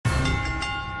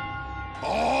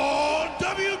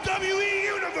WWE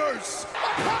Universe.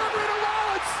 Octavarius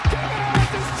Rollins, Kevin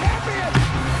Owens is champion.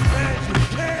 And you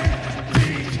can't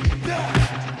beat that.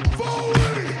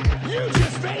 Foley, you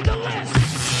just made the list.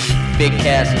 Big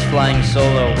Cass is flying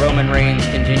solo. Roman Reigns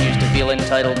continues to feel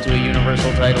entitled to a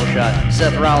Universal title shot.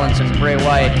 Seth Rollins and Bray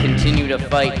Wyatt continue to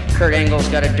fight. Kurt Angle's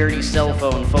got a dirty cell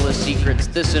phone full of secrets.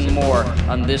 This and more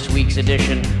on this week's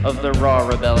edition of the Raw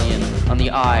Rebellion on the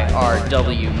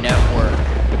IRW Network.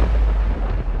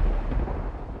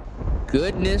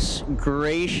 Goodness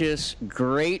gracious,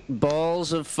 great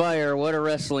balls of fire. What a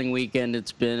wrestling weekend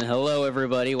it's been. Hello,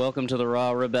 everybody. Welcome to the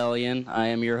Raw Rebellion. I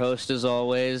am your host, as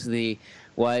always, the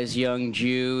wise young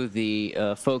Jew, the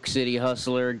Folk City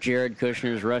hustler, Jared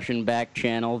Kushner's Russian back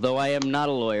channel, though I am not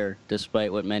a lawyer,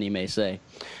 despite what many may say.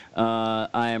 I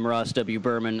am Ross W.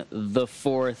 Berman, the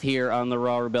fourth here on the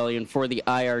Raw Rebellion for the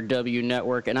IRW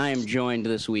Network, and I am joined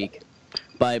this week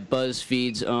by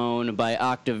BuzzFeed's own, by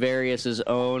Octavarius'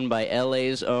 own, by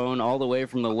LA's own, all the way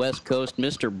from the West Coast,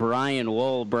 Mr. Brian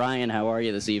Wohl. Brian, how are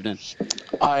you this evening?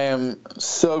 I am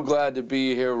so glad to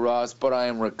be here, Ross, but I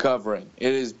am recovering.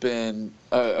 It has been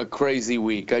a crazy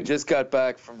week. I just got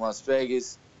back from Las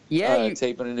Vegas,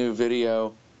 taping a new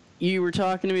video. You were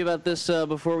talking to me about this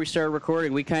before we started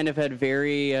recording. We kind of had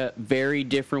very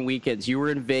different weekends. You were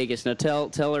in Vegas. Now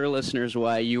tell our listeners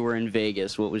why you were in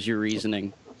Vegas. What was your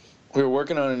reasoning? We were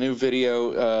working on a new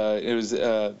video. It was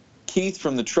Keith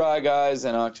from the Try Guys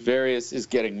and Octavarius is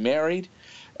getting married.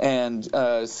 And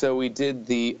so we did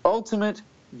the ultimate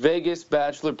Vegas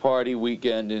bachelor party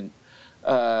weekend, and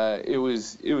it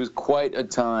was quite a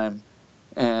time,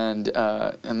 and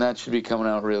that should be coming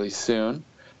out really soon.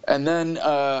 And then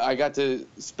I got to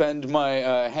spend my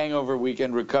hangover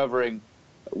weekend recovering,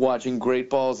 watching Great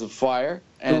Balls of Fire,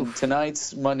 and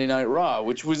tonight's Monday Night Raw,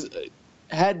 which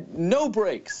had no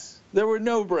breaks. There were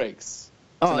no breaks.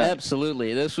 Oh,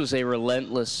 absolutely. This was a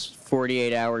relentless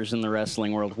 48 hours in the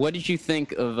wrestling world. What did you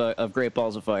think of Great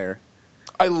Balls of Fire?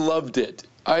 I loved it.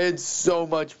 I had so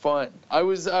much fun. I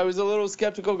was a little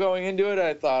skeptical going into it.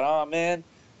 I thought, oh man,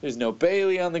 there's no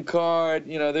Bayley on the card.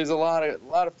 You know, there's a lot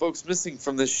of folks missing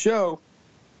from this show.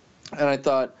 And I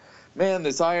thought, man,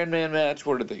 this Iron Man match,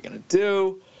 what are they gonna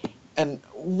do? And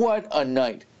what a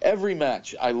night! Every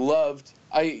match I loved.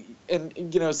 I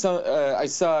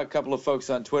saw a couple of folks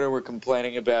on Twitter were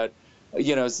complaining about,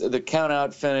 the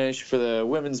count-out finish for the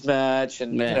women's match,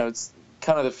 and it's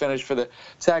kind of the finish for the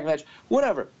tag match.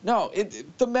 Whatever. No,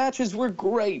 the matches were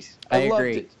great. I loved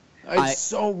agree. it. I had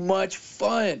so much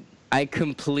fun. I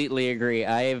completely agree.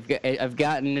 I've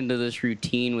gotten into this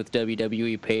routine with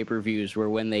WWE pay-per-views where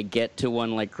when they get to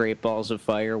one like Great Balls of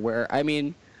Fire, where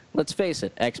let's face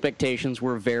it, expectations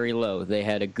were very low. They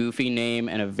had a goofy name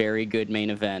and a very good main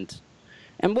event,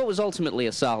 and what was ultimately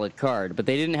a solid card, but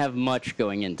they didn't have much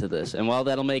going into this. And while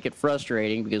that'll make it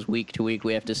frustrating because week to week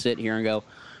we have to sit here and go,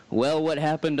 well, what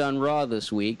happened on Raw this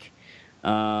week?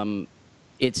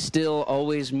 It still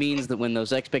always means that when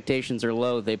those expectations are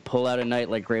low, they pull out a night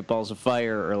like Great Balls of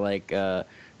Fire or like, I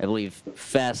believe,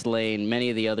 Fastlane.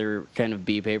 Many of the other kind of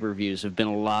B pay-per-views have been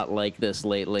a lot like this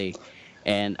lately.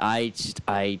 And I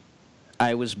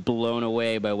was blown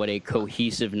away by what a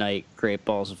cohesive night Great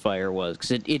Balls of Fire was.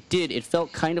 Because it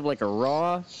felt kind of like a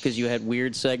Raw, because you had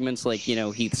weird segments like,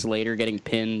 Heath Slater getting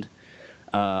pinned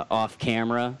off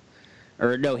camera.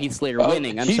 Or no, Heath Slater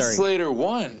winning. I'm sorry. Heath Slater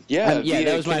won. Yeah,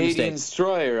 that was my mistake. Canadian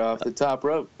Destroyer off the top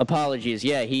rope. Apologies.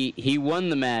 Yeah, he won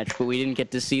the match, but we didn't get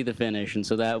to see the finish. And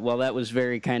so that was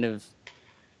very kind of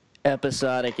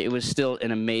episodic, it was still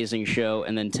an amazing show.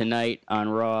 And then tonight on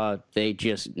Raw, they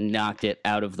just knocked it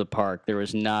out of the park. There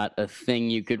was not a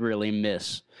thing you could really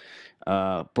miss.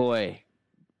 Boy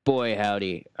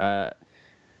howdy.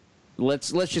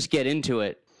 Let's just get into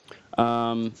it.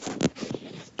 All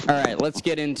right, let's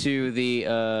get into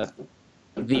the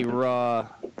Raw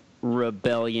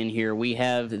Rebellion here. We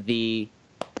have the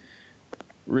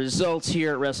results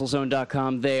here at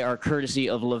WrestleZone.com. They are courtesy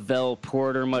of Lavelle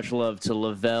Porter. Much love to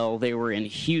Lavelle. They were in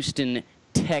Houston,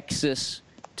 Texas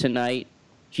tonight.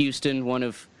 Houston, one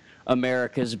of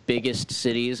America's biggest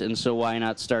cities, and so why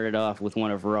not start it off with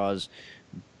one of Raw's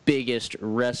biggest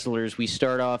wrestlers? We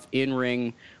start off in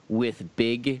ring with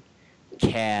Big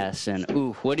Cass, and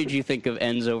what did you think of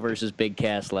Enzo versus Big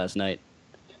Cass last night?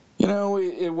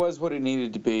 It was what it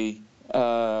needed to be.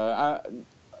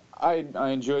 I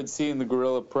enjoyed seeing the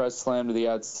Gorilla Press slam to the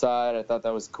outside. I thought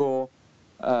that was cool.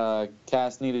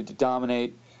 Cass needed to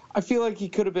dominate. I feel like he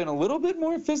could have been a little bit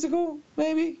more physical,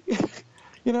 maybe.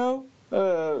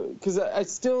 Because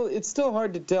it's still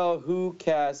hard to tell who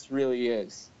Cass really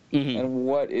is and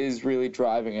what is really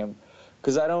driving him.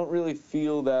 Because I don't really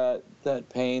feel that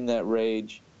pain, that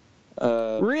rage.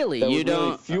 Really? that You would don't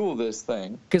really fuel this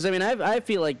thing. Because, I mean, I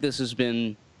feel like this has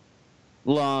been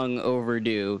long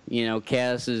overdue. You know,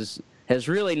 Cass has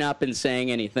really not been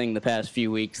saying anything the past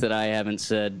few weeks that I haven't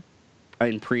said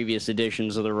in previous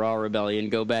editions of the Raw Rebellion.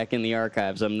 Go back in the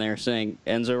archives. I'm there saying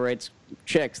Enzo writes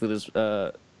checks that his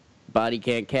body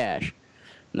can't cash.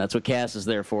 And that's what Cass is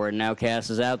there for. And now Cass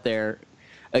is out there.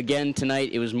 Again,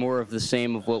 tonight, it was more of the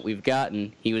same of what we've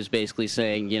gotten. He was basically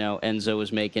saying, you know, Enzo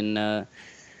was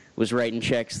was writing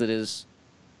checks that his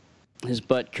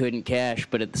butt couldn't cash,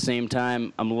 but at the same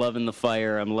time, I'm loving the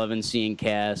fire. I'm loving seeing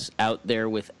Cass out there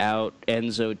without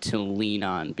Enzo to lean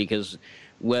on, because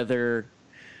whether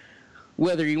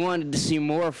you wanted to see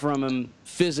more from him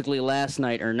physically last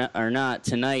night or not,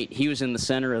 tonight he was in the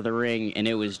center of the ring, and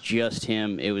it was just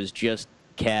him. It was just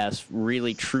Cass,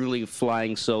 really, truly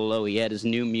flying solo. He had his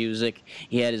new music.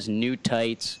 He had his new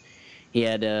tights. He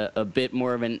had a bit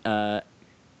more of an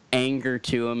anger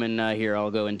to him, and here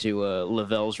I'll go into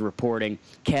Lavelle's reporting.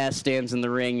 Cass stands in the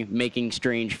ring making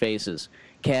strange faces.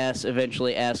 Cass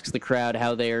eventually asks the crowd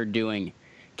how they are doing.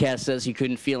 Cass says he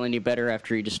couldn't feel any better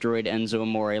after he destroyed Enzo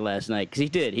Amore last night, because he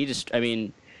did.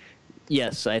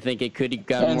 Yes, I think it could have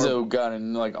gotten more. Enzo got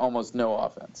in like almost no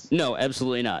offense. No,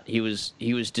 absolutely not. He was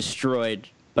destroyed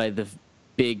by the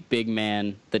big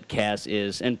man that Cass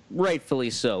is, and rightfully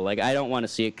so. Like, I don't want to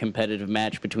see a competitive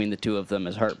match between the two of them,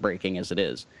 as heartbreaking as it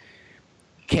is.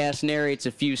 Cass narrates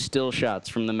a few still shots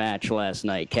from the match last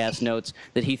night. Cass notes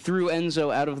that he threw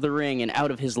Enzo out of the ring and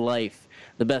out of his life.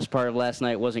 The best part of last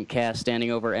night wasn't Cass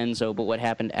standing over Enzo, but what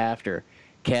happened after.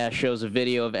 Cass shows a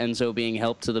video of Enzo being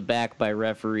helped to the back by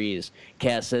referees.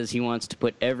 Cass says he wants to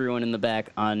put everyone in the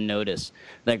back on notice.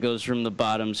 That goes from the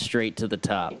bottom straight to the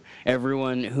top.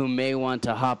 Everyone who may want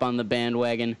to hop on the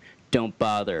bandwagon, don't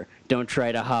bother. Don't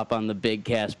try to hop on the big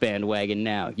Cass bandwagon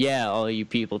now. Yeah, all you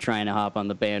people trying to hop on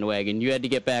the bandwagon, you had to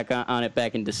get back on it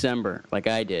back in December, like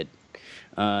I did.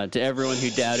 To everyone who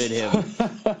doubted him,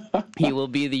 he will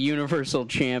be the Universal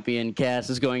Champion. Cass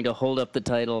is going to hold up the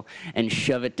title and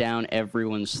shove it down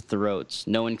everyone's throats.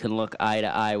 No one can look eye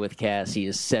to eye with Cass. He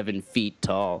is 7 feet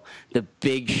tall. The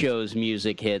Big Show's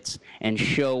music hits, and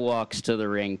Show walks to the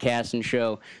ring. Cass and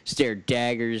Show stare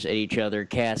daggers at each other.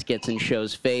 Cass gets in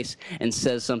Show's face and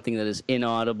says something that is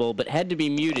inaudible, but had to be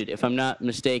muted, if I'm not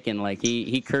mistaken. Like,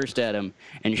 he cursed at him,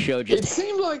 and Show just... It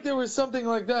seemed like there was something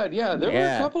like that. Yeah, there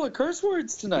were a couple of curse words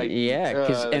tonight.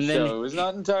 Yeah, and then it was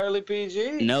not entirely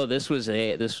PG. No, this was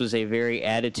a very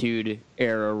Attitude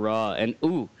Era Raw, and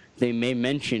they may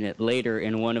mention it later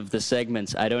in one of the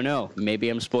segments. I don't know. Maybe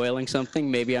I'm spoiling something.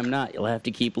 Maybe I'm not. You'll have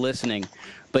to keep listening.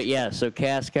 But yeah, so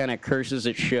Cass kind of curses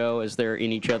at Show as they're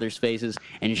in each other's faces,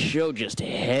 and Show just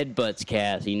headbutts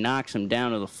Cass. He knocks him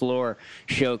down to the floor.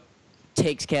 Show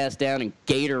takes Cass down and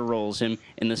gator rolls him,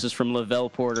 and this is from Lavelle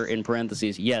Porter in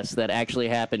parentheses. Yes, that actually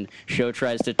happened. Show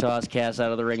tries to toss Cass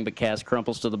out of the ring, but Cass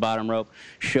crumples to the bottom rope.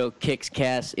 Show kicks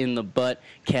Cass in the butt.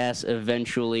 Cass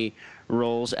eventually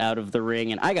rolls out of the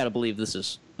ring, and I gotta believe this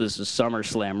is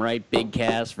SummerSlam, right? Big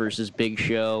Cass versus Big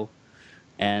Show,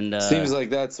 and seems like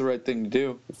that's the right thing to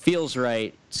do. Feels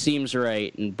right, seems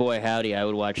right, and boy howdy, I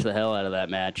would watch the hell out of that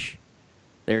match.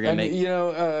 They're gonna make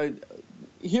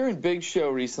hearing Big Show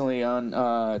recently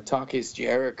on Talk Is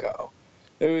Jericho,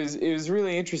 it was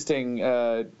really interesting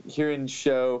hearing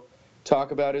Show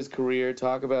talk about his career,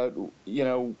 talk about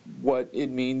what it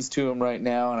means to him right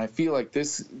now, and I feel like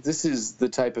this is the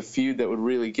type of feud that would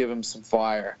really give him some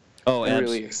fire. And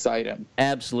really excite him.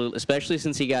 Absolutely, especially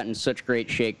since he got in such great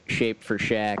shape for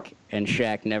Shaq, and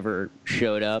Shaq never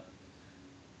showed up.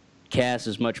 Cass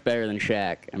is much better than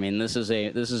Shaq. I mean, this is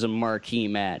a marquee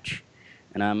match.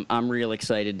 And I'm real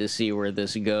excited to see where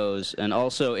this goes. And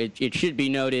also, it should be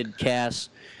noted, Cass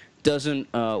doesn't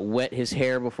wet his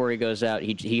hair before he goes out.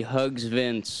 He hugs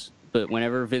Vince, but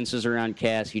whenever Vince is around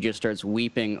Cass, he just starts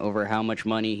weeping over how much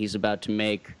money he's about to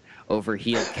make over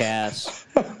heel Cass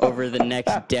over the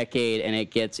next decade, and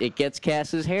it gets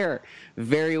Cass's hair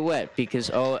very wet because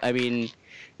there's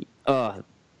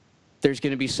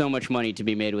going to be so much money to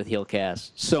be made with heel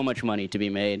Cass, so much money to be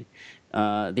made.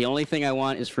 The only thing I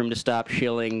want is for him to stop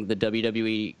shilling the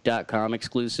WWE.com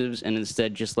exclusives and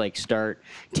instead just start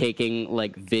taking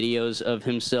videos of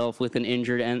himself with an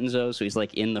injured Enzo, so he's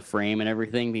in the frame and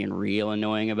everything, being real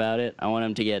annoying about it. I want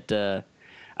him to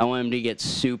get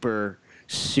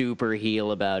super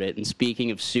heel about it. And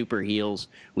speaking of super heels,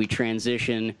 we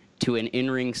transition to an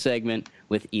in-ring segment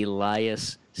with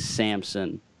Elias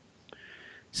Sampson.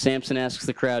 Samson asks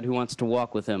the crowd who wants to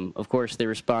walk with him. Of course, they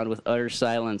respond with utter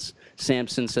silence.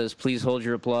 Samson says, please hold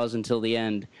your applause until the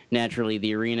end. Naturally,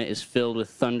 the arena is filled with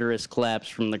thunderous claps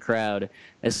from the crowd.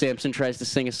 As Samson tries to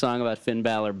sing a song about Finn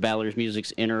Balor, Balor's music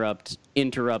interrupts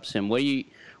him. What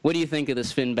do you think of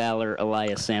this Finn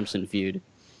Balor-Elias Samson feud?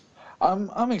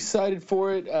 I'm excited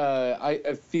for it.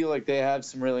 I feel like they have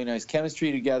some really nice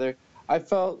chemistry together. I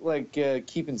felt like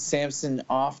keeping Samson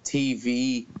off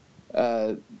TV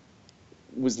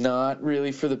was not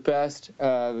really for the best.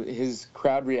 His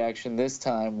crowd reaction this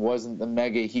time wasn't the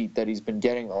mega heat that he's been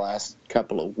getting the last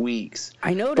couple of weeks.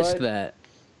 I noticed that.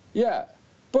 Yeah.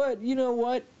 But you know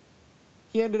what?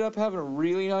 He ended up having a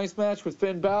really nice match with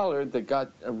Finn Balor that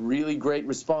got a really great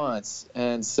response.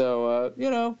 And so,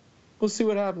 we'll see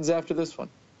what happens after this one.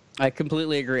 I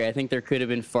completely agree. I think there could have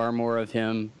been far more of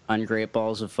him on Great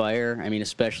Balls of Fire. I mean,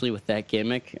 especially with that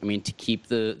gimmick. I mean, to keep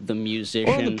the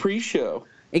musician... Or the pre-show.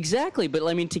 Exactly, but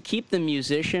I mean, to keep the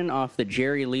musician off the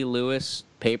Jerry Lee Lewis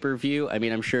pay-per-view, I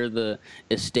mean, I'm sure the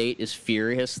estate is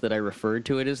furious that I referred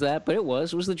to it as that, but it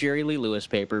was the Jerry Lee Lewis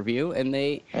pay-per-view, and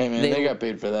they got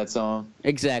paid for that song.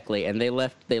 Exactly, and they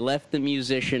left the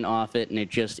musician off it, and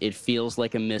it feels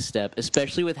like a misstep,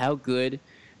 especially with how good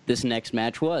this next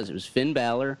match was. It was Finn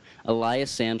Balor, Elias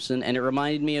Samson, and it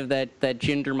reminded me of that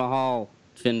Jinder Mahal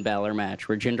Finn Balor match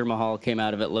where Jinder Mahal came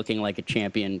out of it looking like a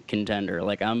champion contender.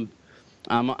 Like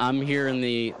I'm here in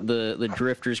the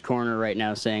Drifter's corner right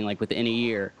now saying, like, within a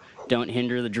year, don't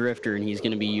hinder the Drifter, and he's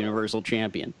going to be Universal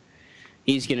Champion.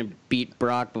 He's going to beat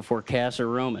Brock before Cass or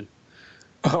Roman.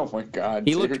 Oh, my God,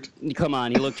 he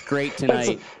looked great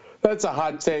tonight. That's a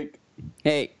hot take.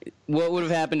 Hey, what would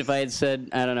have happened if I had said,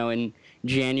 I don't know, in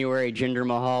January, Jinder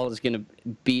Mahal is going to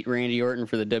beat Randy Orton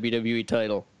for the WWE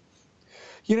title?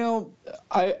 You know,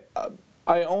 I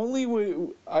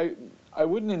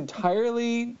wouldn't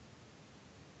entirely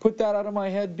put that out of my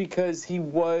head because he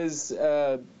was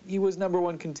number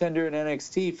one contender in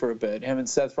NXT for a bit, him and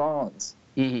Seth Rollins.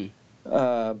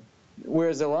 Mm-hmm.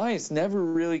 Whereas Elias never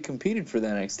really competed for the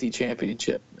NXT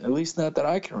championship, at least not that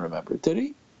I can remember. Did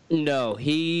he? No,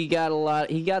 he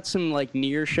got some like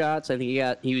near shots. I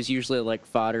think he was usually like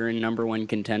fodder in number one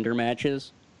contender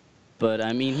matches. But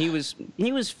I mean, he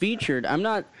was featured. I'm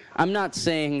not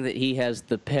saying that he has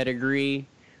the pedigree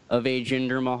of a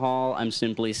Jinder Mahal. I'm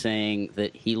simply saying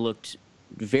that he looked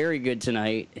very good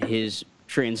tonight. His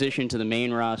transition to the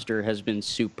main roster has been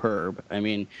superb. I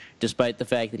mean, despite the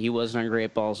fact that he wasn't on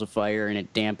Great Balls of Fire and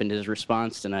it dampened his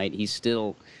response tonight, he's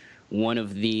still one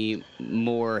of the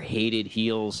more hated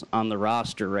heels on the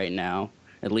roster right now,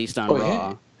 at least on Raw.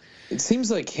 Hey, it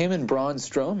seems like him and Braun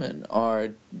Strowman are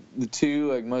the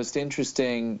two most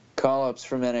interesting call-ups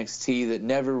from NXT that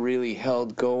never really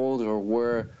held gold or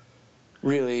were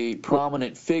really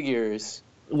prominent figures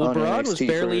on Braun NXT was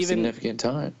barely for a even significant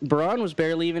time. Braun was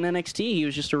barely even NXT. He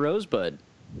was just a rosebud.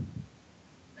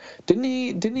 Didn't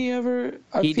he ever?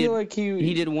 He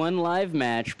did one live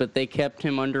match, but they kept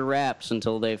him under wraps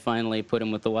until they finally put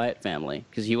him with the Wyatt family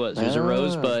because he was a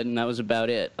rosebud, and that was about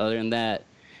it. Other than that,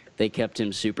 they kept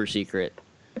him super secret.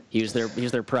 He was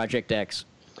their Project X.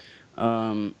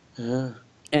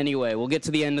 Anyway, we'll get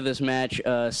to the end of this match.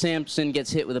 Samson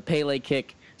gets hit with a Pele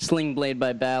kick. Sling blade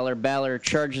by Balor. Balor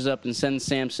charges up and sends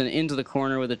Samson into the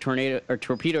corner with a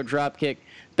torpedo drop kick.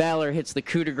 Balor hits the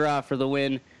coup de grace for the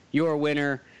win. Your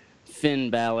winner, Finn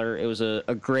Balor. It was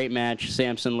a great match.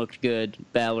 Samson looked good.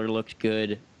 Balor looked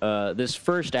good. This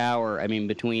first hour, I mean,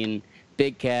 between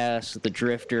Big Cass, the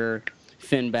Drifter,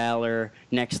 Finn Balor,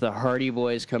 next the Hardy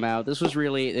Boys come out. This was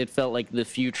really, it felt like the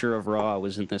future of Raw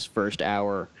was in this first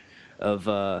hour of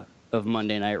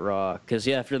Monday Night Raw. Because,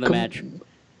 yeah, after the match...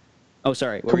 Oh,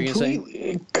 sorry. What were you going to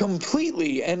say?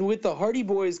 Completely. And with the Hardy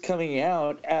Boys coming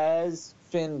out as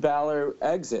Finn Balor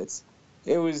exits,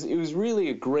 it was really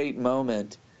a great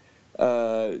moment.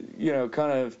 Kind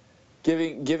of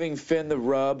giving Finn the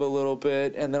rub a little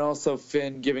bit, and then also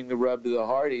Finn giving the rub to the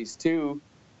Hardys too,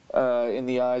 in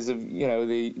the eyes of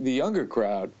the younger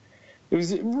crowd. It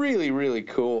was really, really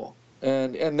cool.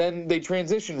 And then they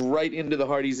transitioned right into the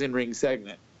Hardys in-ring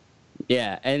segment.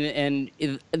 Yeah, and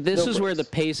this is where the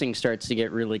pacing starts to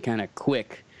get really kind of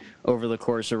quick over the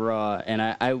course of Raw, and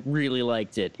I really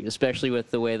liked it, especially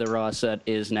with the way the Raw set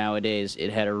is nowadays.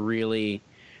 It had a really,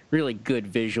 really good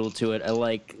visual to it. I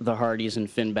like the Hardys and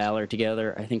Finn Balor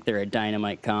together. I think they're a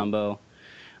dynamite combo.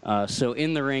 So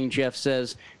in the ring, Jeff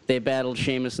says they battled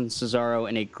Sheamus and Cesaro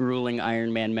in a grueling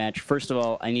Iron Man match. First of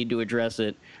all, I need to address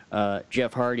it.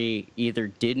 Jeff Hardy either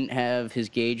didn't have his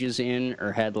gauges in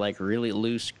or had like really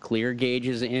loose, clear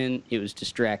gauges in. It was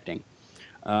distracting.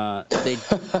 They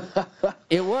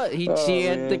it was he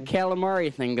had the man.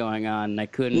 calamari thing going on, and I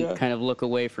couldn't kind of look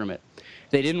away from it.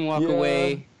 They didn't walk Yeah.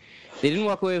 away. They didn't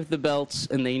walk away with the belts,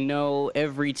 and they know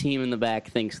every team in the back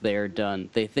thinks they are done.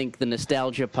 They think the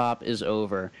nostalgia pop is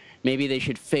over. Maybe they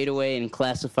should fade away and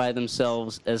classify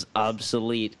themselves as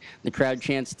obsolete. The crowd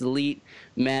chants delete.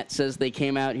 Matt says they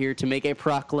came out here to make a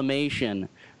proclamation.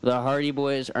 The Hardy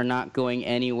Boys are not going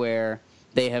anywhere.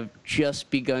 They have just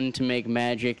begun to make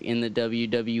magic in the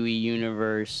WWE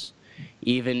universe,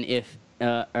 even if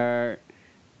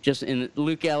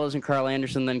Luke Gallows and Carl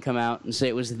Anderson then come out and say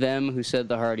it was them who said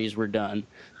the Hardys were done.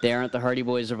 They aren't the Hardy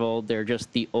Boys of old. They're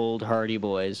just the old Hardy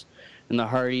Boys. And the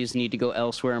Hardys need to go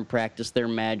elsewhere and practice their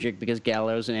magic because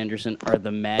Gallows and Anderson are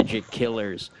the magic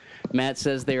killers. Matt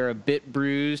says they are a bit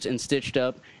bruised and stitched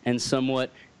up and somewhat ...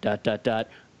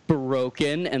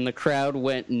 broken, and the crowd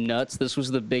went nuts. This was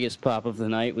the biggest pop of the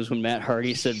night, was when Matt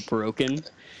Hardy said broken.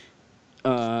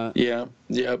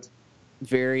 Yep.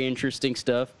 Very interesting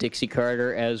stuff. Dixie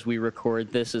Carter, as we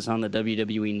record this, is on the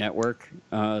WWE Network.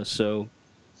 So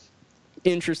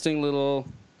interesting little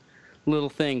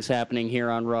things happening here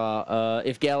on Raw.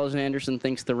 If Gallows and Anderson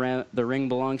thinks the ring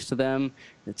belongs to them,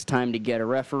 it's time to get a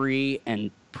referee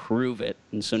and prove it.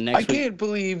 And so next week, can't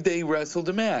believe they wrestled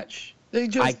a match. They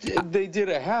they did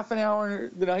a half an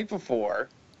hour the night before.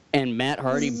 And Matt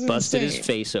Hardy busted his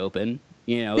face open.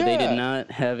 You know, they did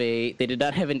not have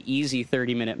an easy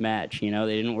 30-minute match. You know,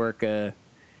 they didn't work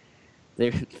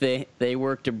they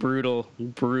worked a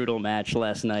brutal match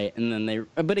last night, and then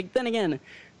then again,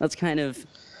 that's kind of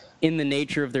in the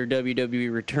nature of their WWE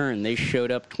return. They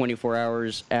showed up 24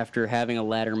 hours after having a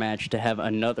ladder match to have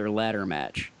another ladder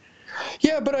match.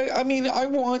 Yeah, but I mean, I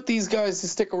want these guys to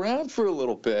stick around for a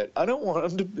little bit. I don't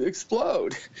want them to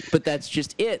explode. But that's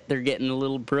just it. They're getting a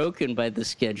little broken by the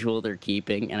schedule they're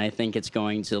keeping, and I think it's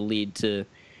going to lead to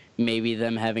maybe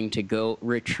them having to go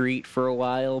retreat for a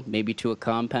while, maybe to a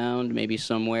compound, maybe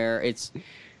somewhere. It's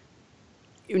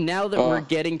now that we're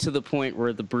getting to the point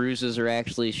where the bruises are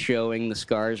actually showing, the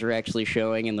scars are actually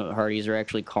showing, and the Hardys are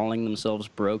actually calling themselves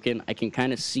broken, I can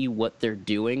kind of see what they're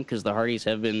doing, because the Hardys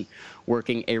have been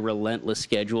working a relentless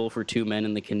schedule for two men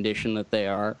in the condition that they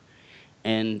are.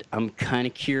 And I'm kind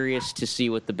of curious to see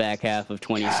what the back half of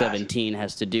 2017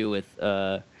 has to do with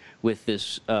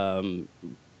this.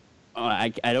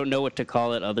 I don't know what to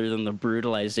call it other than the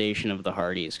brutalization of the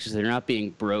Hardys, because they're not being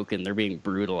broken, they're being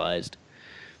brutalized.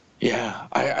 Yeah,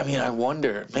 I mean, I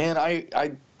wonder. Man,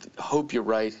 I hope you're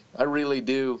right. I really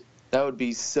do. That would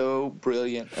be so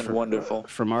brilliant and wonderful.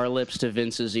 From our lips to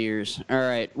Vince's ears. All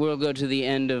right, we'll go to the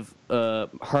end of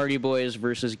Hardy Boys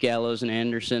versus Gallows and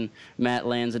Anderson. Matt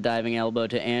lands a diving elbow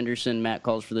to Anderson. Matt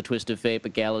calls for the twist of fate,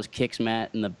 but Gallows kicks Matt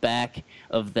in the back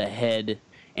of the head.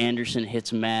 Anderson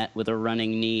hits Matt with a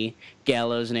running knee.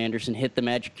 Gallows and Anderson hit the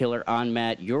Magic Killer on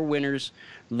Matt. Your winners,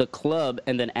 the Club.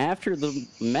 And then after the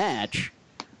match,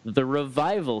 the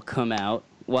Revival come out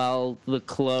while the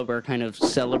Club are kind of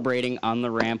celebrating on the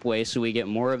rampway, so we get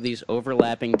more of these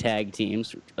overlapping tag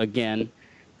teams. Again,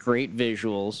 great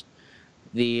visuals.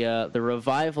 The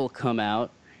Revival come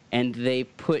out, and they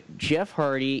put Jeff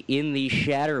Hardy in the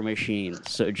Shatter Machine.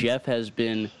 So Jeff has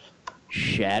been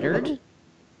shattered.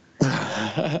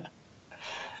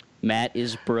 Matt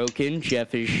is broken.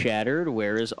 Jeff is shattered.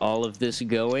 Where is all of this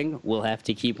going? We'll have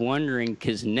to keep wondering,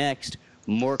 because next,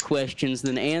 more questions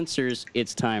than answers.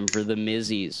 It's time for the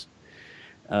Mizzies.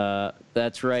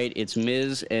 That's right. It's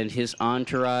Miz and his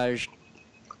entourage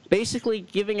basically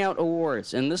giving out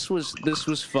awards. And this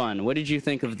was fun. What did you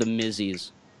think of the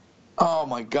Mizzies? Oh,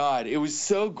 my God. It was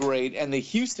so great. And the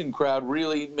Houston crowd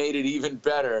really made it even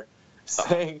better,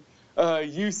 saying,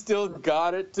 you still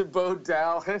got it to Bo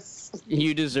Dallas.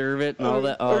 You deserve it and all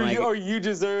that. Or you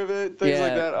deserve it. Things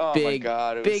like that. Oh, my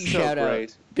God. It was so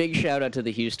great. Big shout out to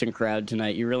the Houston crowd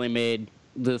tonight. You really made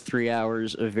the 3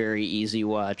 hours a very easy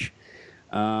watch.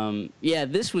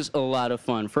 This was a lot of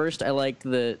fun. First, I liked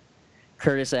that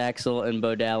Curtis Axel and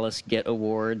Bo Dallas get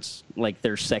awards like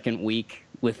their second week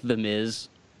with The Miz.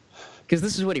 Because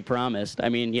this is what he promised. I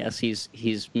mean, yes,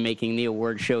 he's making the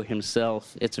award show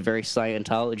himself. It's a very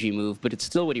Scientology move, but it's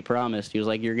still what he promised. He was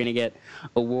like, you're going to get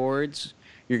awards,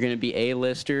 you're going to be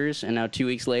A-listers, and now 2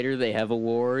 weeks later they have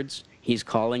awards. He's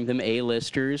calling them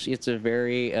A-listers. It's a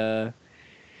very,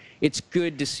 it's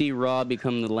good to see Raw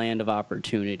become the land of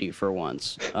opportunity for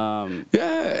once. And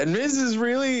Miz is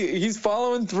he's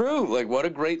following through. Like, what a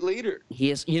great leader.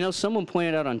 He is. You know, someone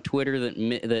pointed out on Twitter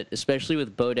that especially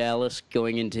with Bo Dallas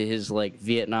going into his, like,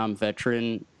 Vietnam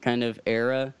veteran kind of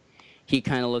era, he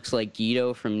kind of looks like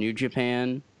Guido from New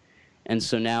Japan. And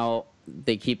so now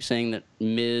they keep saying that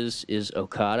Miz is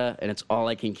Okada, and it's all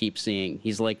I can keep seeing.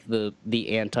 He's like the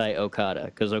anti-Okada,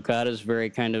 because Okada's very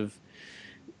kind of,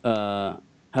 how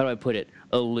do I put it,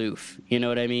 aloof. You know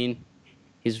what I mean?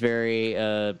 He's very,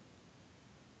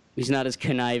 he's not as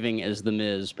conniving as the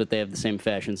Miz, but they have the same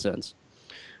fashion sense.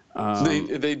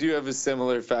 They do have a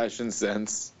similar fashion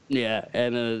sense. Yeah,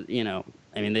 and you know,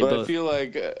 I mean, they but both. I feel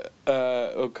like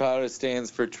Okada stands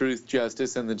for truth,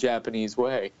 justice, and the Japanese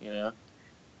way. You know.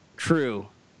 True.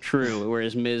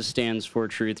 Whereas Miz stands for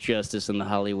truth, justice, and the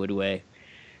Hollywood way.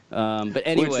 But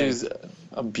anyway, which is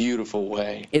a beautiful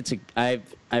way.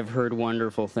 I've heard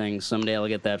wonderful things. Someday I'll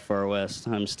get that far west.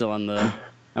 I'm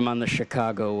on the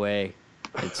Chicago way.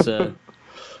 It's the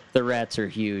rats are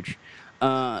huge.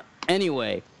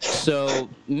 Anyway, so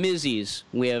Mizzies,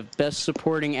 we have Best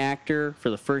Supporting Actor for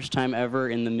the first time ever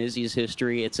in the Mizzies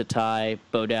history. It's a tie,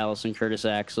 Bo Dallas and Curtis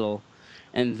Axel.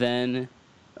 And then,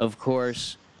 of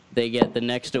course, they get the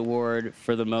next award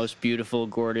for the most beautiful,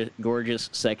 gorgeous,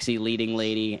 sexy leading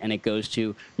lady, and it goes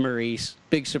to Maurice.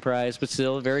 Big surprise, but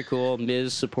still very cool.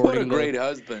 Miz supporting. What a great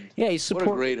husband. Yeah, what a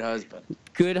great husband.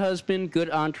 Good husband, good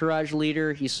entourage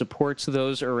leader. He supports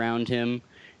those around him.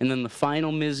 And then the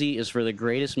final Mizzy is for the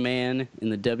greatest man in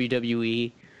the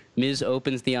WWE. Miz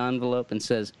opens the envelope and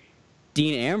says,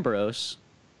 Dean Ambrose.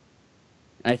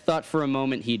 I thought for a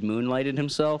moment he'd moonlighted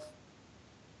himself,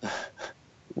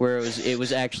 where it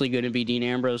was actually going to be Dean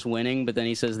Ambrose winning, but then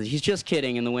he says that he's just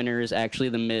kidding, and the winner is actually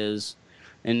the Miz,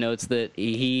 and notes that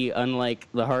he, unlike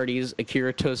the Hardys,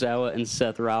 Akira Tozawa, and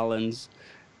Seth Rollins,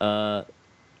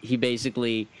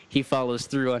 he follows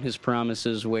through on his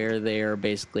promises, where they are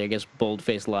basically, I guess,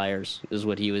 bold-faced liars is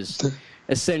what he was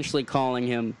essentially calling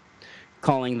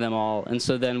them all. And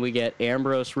so then we get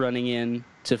Ambrose running in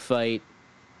to fight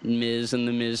Miz and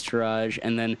the Miztourage,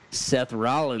 and then Seth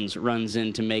Rollins runs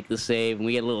in to make the save, and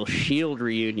we get a little Shield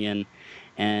reunion.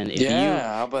 And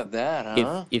how about that,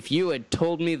 huh? If you had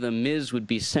told me the Miz would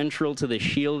be central to the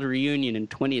Shield reunion in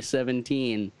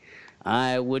 2017,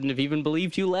 I wouldn't have even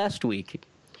believed you last week.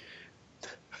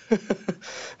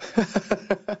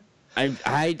 I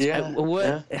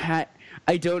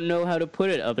don't know how to put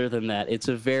it other than that. It's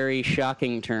a very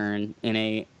shocking turn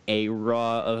in a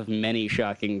Raw of many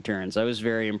shocking turns. I was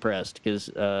very impressed because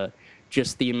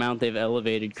just the amount they've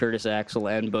elevated Curtis Axel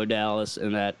and Bo Dallas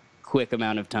in that quick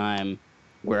amount of time,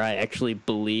 where I actually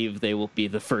believe they will be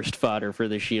the first fodder for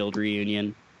the Shield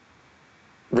reunion.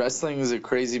 Wrestling is a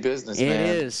crazy business, man.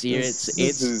 It is. This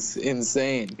is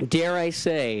insane. Dare I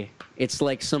say, it's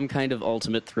like some kind of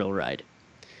ultimate thrill ride.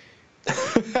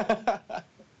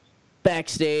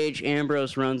 Backstage,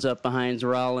 Ambrose runs up behind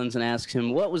Rollins and asks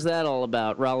him, what was that all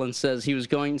about? Rollins says he was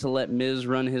going to let Miz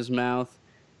run his mouth.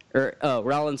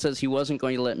 Rollins says he wasn't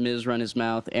going to let Miz run his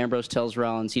mouth. Ambrose tells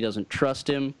Rollins he doesn't trust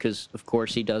him, because, of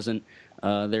course, he doesn't.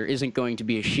 There isn't going to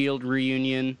be a Shield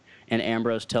reunion. And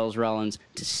Ambrose tells Rollins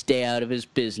to stay out of his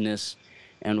business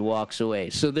and walks away.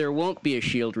 So there won't be a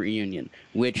Shield reunion.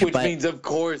 Which means, of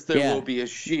course, there will be a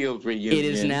Shield reunion. It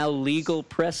is now legal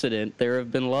precedent. There have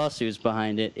been lawsuits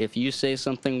behind it. If you say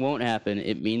something won't happen,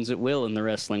 it means it will in the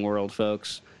wrestling world,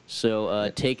 folks. So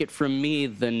take it from me,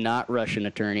 the not Russian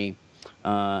attorney.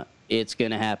 It's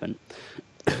going to happen.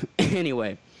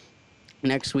 Anyway,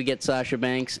 next we get Sasha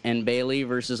Banks and Bayley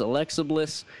versus Alexa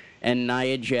Bliss and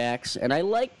Nia Jax, and I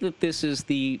like that this is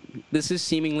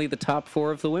seemingly the top four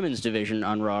of the women's division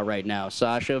on Raw right now.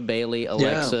 Sasha, Bayley,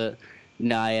 Alexa,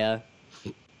 Nia.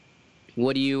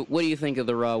 What do you think of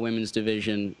the Raw women's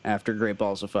division after Great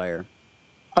Balls of Fire?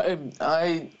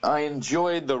 I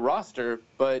enjoyed the roster,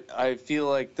 but I feel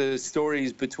like the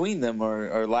stories between them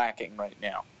are lacking right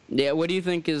now. Yeah, what do you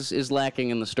think is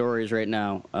lacking in the stories right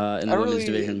now in the women's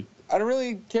division? I don't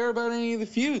really care about any of the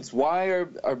feuds. Why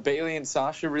are Bayley and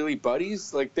Sasha really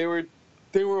buddies? Like they were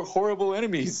horrible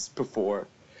enemies before,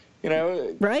 you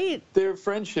know. Right. Their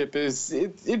friendship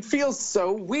it feels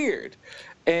so weird,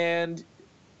 and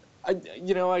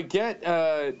I get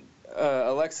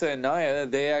Alexa and Nia.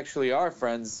 They actually are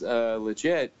friends,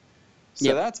 legit.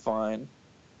 So that's fine.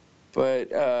 But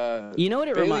you know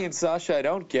what Bayley and Sasha, I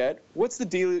don't get. What's the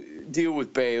deal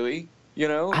with Bayley? You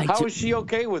know, how is she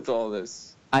okay with all this?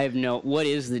 I have what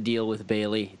is the deal with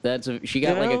Bayley? She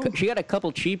got a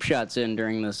couple cheap shots in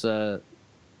during this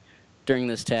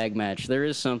tag match. There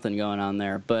is something going on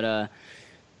there. But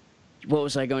what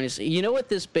was I going to say? You know what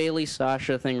this Bayley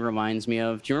Sasha thing reminds me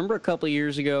of? Do you remember a couple of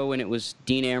years ago when it was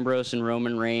Dean Ambrose and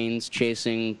Roman Reigns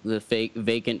chasing the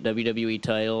vacant WWE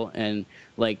title, and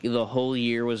like the whole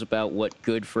year was about what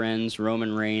good friends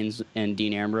Roman Reigns and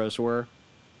Dean Ambrose were?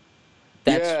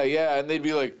 Yeah, and they'd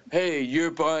be like, "Hey,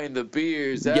 you're buying the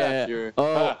beers after."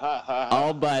 Oh, Ha, ha, ha, ha.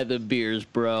 I'll buy the beers,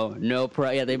 bro. No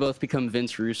problem. Yeah, they both become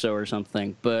Vince Russo or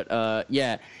something. But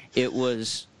yeah, it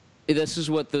was. This is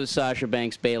what the Sasha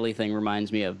Banks Bailey thing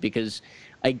reminds me of, because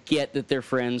I get that they're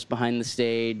friends behind the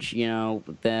stage, you know,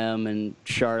 them and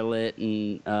Charlotte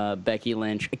and Becky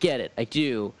Lynch. I get it, I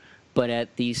do. But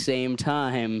at the same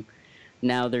time,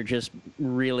 now they're just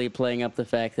really playing up the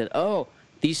fact that, oh,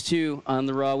 these two on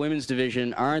the Raw Women's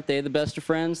Division, aren't they the best of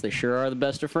friends? They sure are the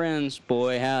best of friends.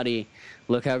 Boy, howdy.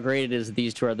 Look how great it is that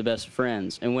these two are the best of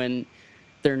friends. And when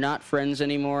they're not friends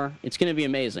anymore, it's going to be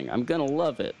amazing. I'm going to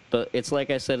love it. But it's like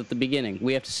I said at the beginning.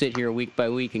 We have to sit here week by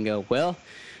week and go, well,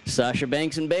 Sasha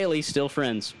Banks and Bayley, still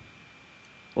friends.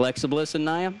 Alexa Bliss and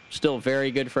Nia, still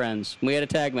very good friends. We had a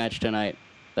tag match tonight.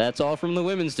 That's all from the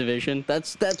women's division.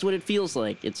 That's what it feels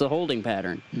like. It's a holding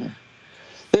pattern.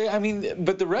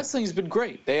 But the wrestling's been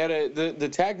great. They had the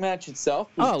tag match itself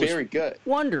was very good.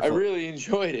 Wonderful. I really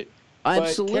enjoyed it.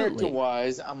 Absolutely. But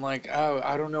character-wise, I'm like, oh,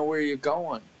 I don't know where you're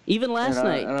going. Even last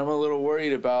night. And I'm a little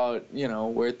worried about,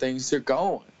 where things are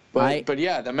going. But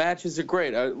yeah, the matches are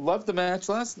great. I loved the match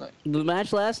last night. The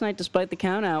match last night, despite the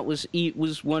count-out,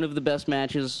 was one of the best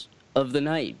matches of the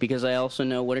night, because I also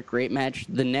know what a great match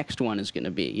the next one is going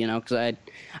to be, because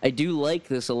I do like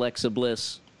this Alexa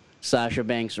Bliss Sasha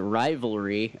Banks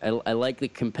rivalry. I like the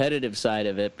competitive side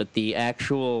of it, but the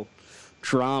actual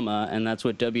drama, and that's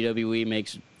what WWE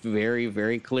makes very,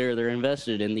 very clear they're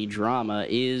invested in, the drama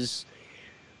is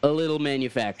a little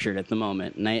manufactured at the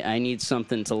moment, and I need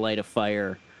something to light a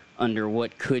fire under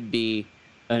what could be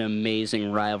an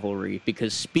amazing rivalry,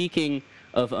 because speaking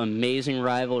of amazing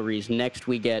rivalries, next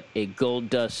we get a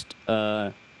Goldust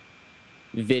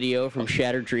video from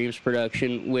Shattered Dreams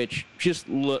production, which just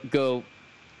go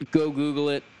Google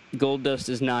it. Goldust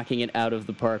is knocking it out of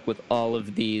the park with all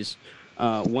of these.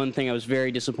 One thing I was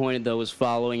very disappointed, though, was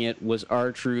following it was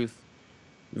R-Truth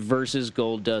versus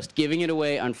Goldust, giving it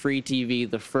away on free TV,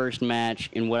 the first match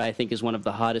in what I think is one of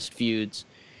the hottest feuds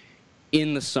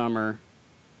in the summer.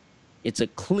 It's a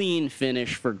clean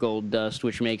finish for Goldust,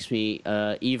 which makes me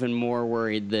even more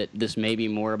worried that this may be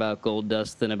more about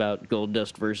Goldust than about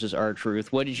Goldust versus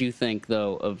R-Truth. What did you think,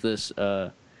 though, of this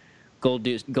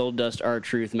Goldust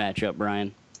R-Truth matchup,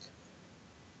 Brian?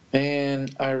 Man,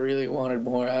 I really wanted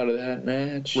more out of that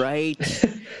match. Right?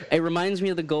 It reminds me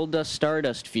of the Goldust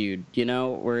Stardust feud,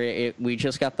 where we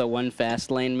just got the one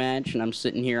Fastlane match, and I'm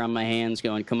sitting here on my hands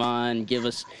going, come on, give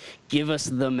us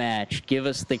the match. Give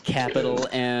us the capital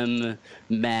M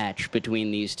match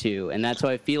between these two. And that's how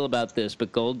I feel about this,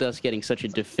 but Goldust getting such a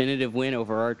definitive win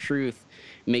over R-Truth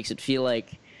makes it feel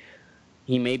like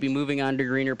he may be moving on to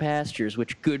greener pastures,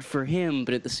 which good for him,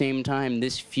 but at the same time,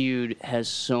 this feud has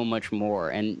so much more.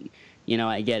 And,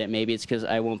 I get it. Maybe it's because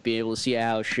I won't be able to see a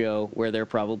house show where they're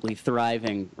probably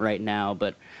thriving right now,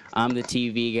 but I'm the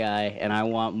TV guy, and I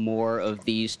want more of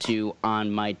these two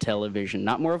on my television.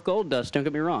 Not more of Goldust, don't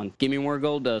get me wrong. Give me more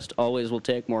Goldust. Always will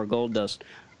take more Goldust.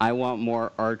 I want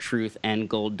more R-Truth and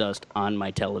Goldust on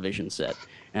my television set.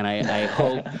 And I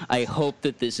hope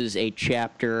that this is a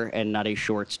chapter and not a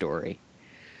short story.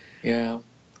 Yeah.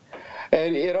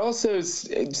 And it also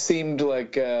seemed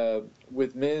like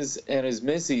with Miz and his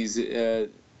Mizzies,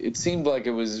 it seemed like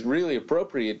it was really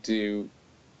appropriate to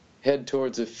head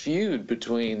towards a feud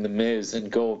between the Miz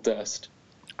and Goldust.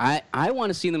 I want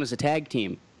to see them as a tag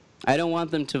team. I don't want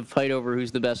them to fight over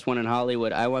who's the best one in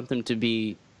Hollywood. I want them to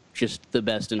be just the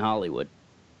best in Hollywood.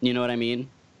 You know what I mean?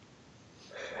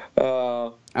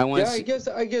 I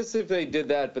guess if they did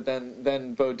that, but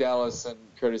then Bo Dallas and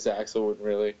Curtis Axel wouldn't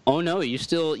really. Oh no, you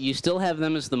still have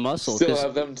them as the muscle. Still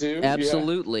have them too.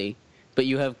 Absolutely, yeah. But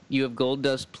you have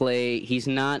Goldust play. He's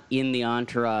not in the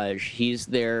entourage. He's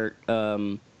their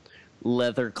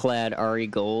leather-clad Ari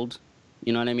Gold.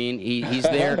 You know what I mean? He's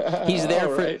there.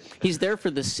 He's there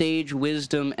for the sage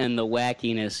wisdom and the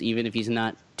wackiness, even if he's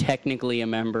not technically a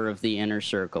member of the inner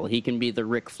circle. He can be the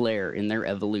Ric Flair in their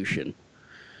evolution.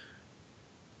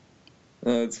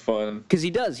 That's fun. Because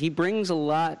he does. He brings a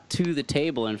lot to the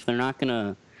table, and if they're not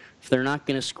gonna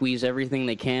squeeze everything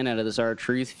they can out of this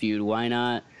R-Truth feud, why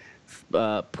not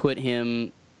put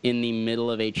him in the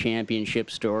middle of a championship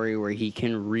story where he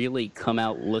can really come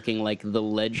out looking like the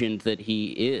legend that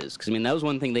he is? Because that was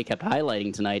one thing they kept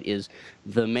highlighting tonight, is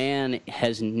the man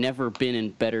has never been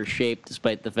in better shape,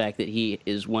 despite the fact that he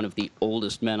is one of the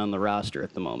oldest men on the roster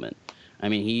at the moment.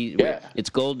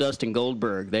 It's Goldust and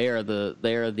Goldberg. They are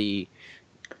the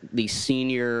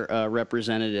senior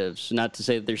representatives. Not to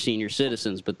say that they're senior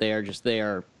citizens, but they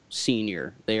are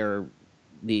senior. They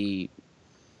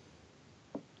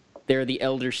They're the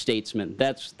elder statesmen.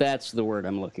 That's the word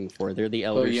I'm looking for. They're the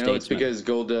elder statesmen. It's because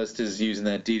Goldust is using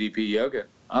that DDP yoga.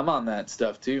 I'm on that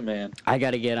stuff too, man. I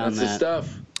got to get on that. That's the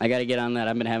stuff. I got to get on that.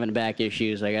 I've been having back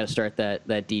issues. I got to start that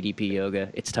DDP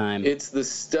yoga. It's time. It's the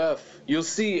stuff. You'll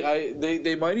see.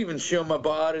 They might even show my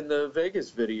bod in the Vegas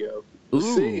video.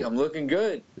 We'll see. I'm looking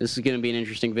good. This is going to be an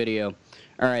interesting video.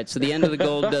 All right, so the end of the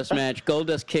Goldust match.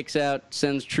 Goldust kicks out,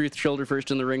 sends Truth shoulder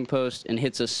first in the ring post, and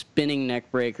hits a spinning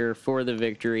neck breaker for the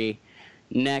victory.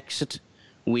 Next,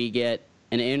 we get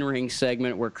an in-ring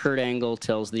segment where Kurt Angle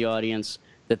tells the audience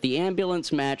that the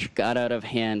ambulance match got out of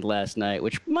hand last night,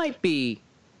 which might be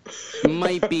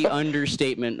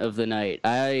understatement of the night.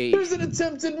 There's an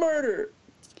attempted murder.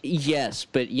 Yes,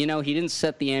 but, he didn't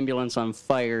set the ambulance on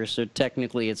fire, so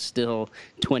technically it's still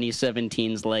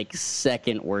 2017's,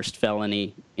 second worst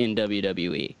felony in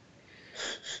WWE.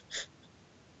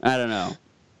 I don't know.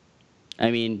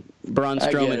 I mean, Braun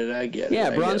Strowman... I get it.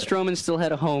 Yeah, Braun Strowman still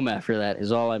had a home after that,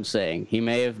 is all I'm saying. He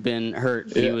may have been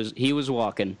hurt. Yeah. He was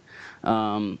walking.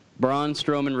 Braun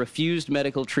Strowman refused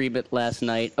medical treatment last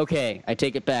night. Okay, I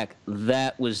take it back.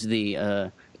 That was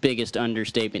the... biggest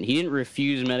understatement. He didn't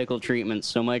refuse medical treatment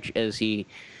so much as he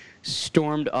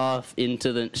stormed off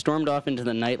into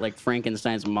the night like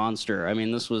Frankenstein's monster. I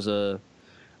mean, this was a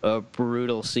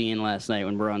brutal scene last night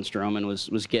when Braun Strowman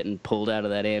was getting pulled out of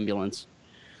that ambulance.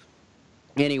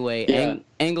 Anyway, yeah.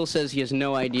 Angle says he has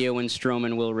no idea when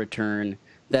Strowman will return.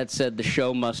 That said, the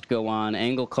show must go on.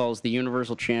 Angle calls the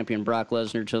Universal Champion Brock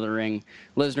Lesnar to the ring.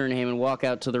 Lesnar and Heyman walk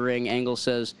out to the ring. Angle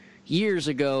says, years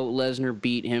ago, Lesnar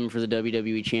beat him for the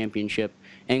WWE Championship.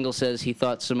 Angle says he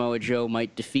thought Samoa Joe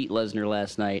might defeat Lesnar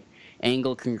last night.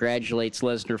 Angle congratulates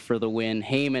Lesnar for the win.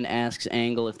 Heyman asks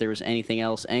Angle if there was anything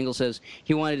else. Angle says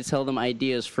he wanted to tell them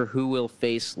ideas for who will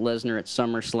face Lesnar at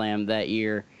SummerSlam that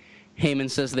year.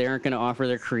 Heyman says they aren't going to offer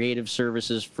their creative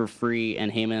services for free,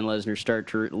 and Heyman and Lesnar start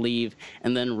to leave.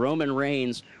 And then Roman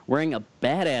Reigns, wearing a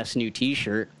badass new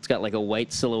T-shirt, it's got like a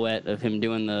white silhouette of him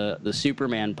doing the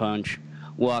Superman punch,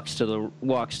 walks to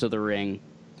the ring.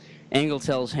 Angle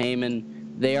tells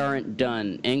Heyman they aren't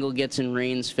done. Angle gets in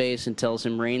Reigns' face and tells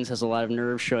him Reigns has a lot of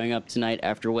nerve showing up tonight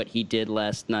after what he did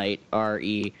last night,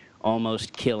 R.E.,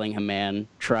 almost killing a man,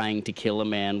 trying to kill a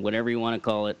man, whatever you want to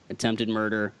call it, attempted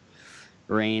murder.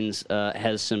 Reigns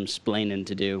has some splaining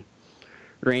to do.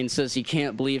 Reigns says he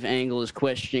can't believe Angle is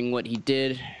questioning what he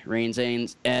did. Reigns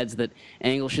adds that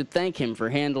Angle should thank him for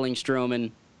handling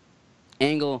Strowman.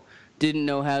 Angle didn't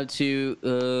know how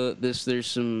to... there's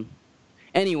some...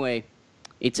 Anyway,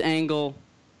 it's Angle,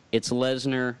 it's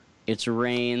Lesnar, it's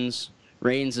Reigns.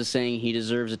 Reigns is saying he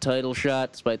deserves a title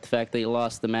shot, despite the fact that he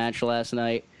lost the match last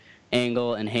night.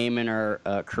 Angle and Heyman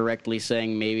are correctly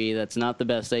saying maybe that's not the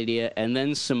best idea. And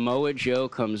then Samoa Joe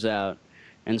comes out.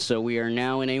 And so we are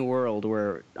now in a world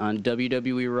where on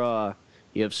WWE Raw,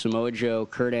 you have Samoa Joe,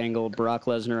 Kurt Angle, Brock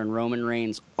Lesnar, and Roman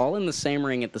Reigns all in the same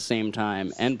ring at the same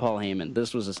time, and Paul Heyman.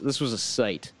 This was a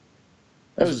sight.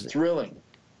 That was thrilling.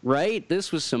 Right?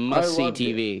 This was some must-see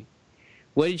TV.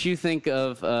 What did you think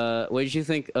of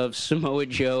Samoa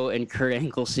Joe and Kurt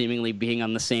Angle seemingly being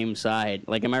on the same side?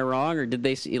 Like, am I wrong, or did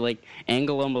they see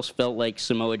Angle almost felt like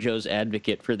Samoa Joe's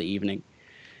advocate for the evening?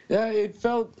 Yeah, it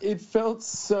felt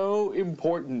so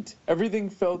important. Everything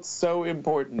felt so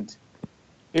important.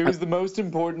 It was the most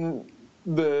important.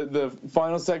 The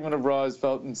final segment of Raw has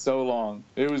felt in so long.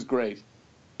 It was great.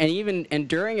 And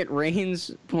during it,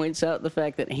 Reigns points out the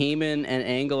fact that Heyman and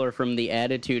Angle are from the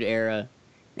Attitude Era.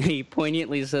 And he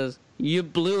poignantly says, "You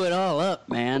blew it all up,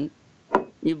 man.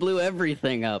 You blew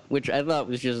everything up," which I thought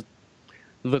was just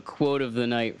the quote of the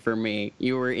night for me.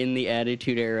 You were in the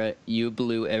Attitude Era. You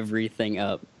blew everything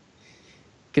up.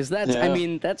 Because that's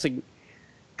a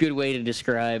good way to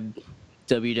describe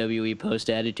WWE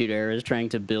post-Attitude Era, is trying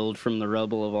to build from the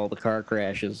rubble of all the car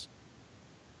crashes.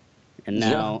 And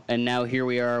now here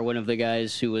we are, one of the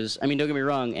guys who was, don't get me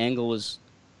wrong, Angle was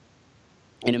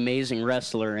an amazing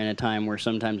wrestler in a time where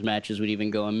sometimes matches would even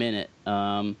go a minute.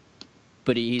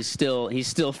 But he's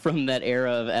still from that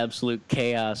era of absolute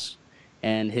chaos,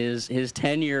 and his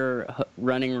tenure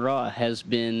running Raw has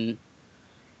been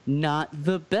not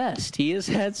the best. He's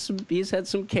had some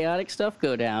chaotic stuff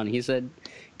go down. He's had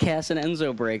Cass and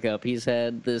Enzo breakup. He's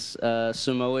had this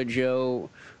Samoa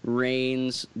Joe,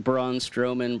 Reigns, Braun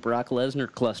Strowman, Brock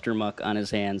Lesnar cluster muck on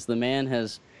his hands. The man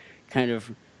has kind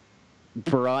of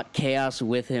brought chaos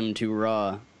with him to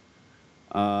Raw,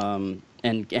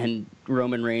 and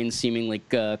Roman Reigns seemingly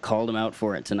called him out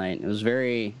for it tonight. It was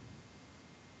very,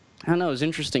 I don't know, it was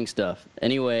interesting stuff.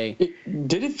 Anyway,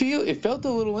 it felt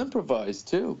a little improvised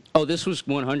too. Oh, this was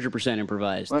 100%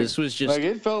 improvised. This was just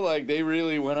it felt like they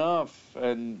really went off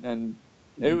and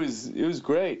It was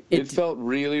great. It felt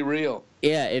really real.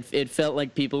 Yeah, it felt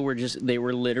like people were they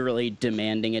were literally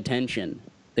demanding attention.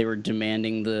 They were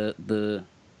demanding the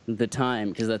time,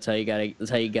 because that's how you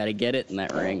gotta get it in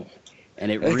that ring.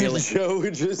 And it really. And Joe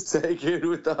would just take it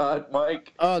with the hot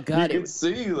mic. Oh God! You could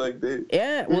see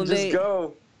they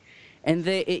go. And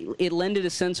it lended a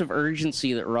sense of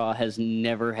urgency that Raw has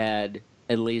never had,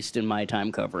 at least in my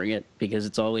time covering it, because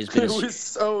it's always been. It was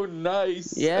so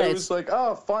nice. Yeah, it was like,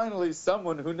 oh, finally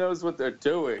someone who knows what they're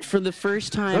doing. For the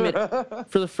first time,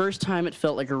 it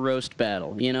felt like a roast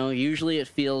battle. You know, usually it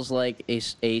feels like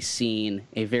a scene,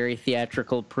 a very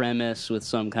theatrical premise with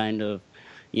some kind of,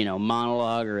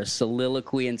 monologue or a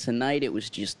soliloquy. And tonight it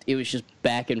was just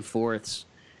back and forths.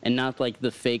 And not like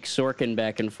the fake Sorkin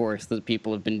back and forth that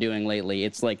people have been doing lately.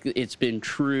 It's like it's been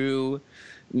true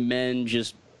men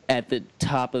just at the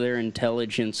top of their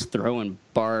intelligence throwing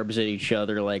barbs at each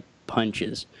other like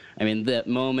punches. I mean, that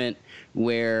moment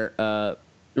where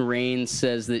Reigns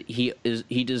says that he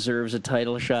deserves a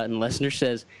title shot, and Lesnar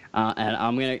says,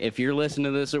 and if you're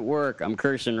listening to this at work, I'm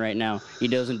cursing right now. He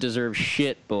doesn't deserve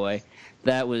shit, boy.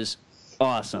 That was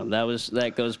awesome.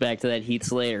 That goes back to that Heath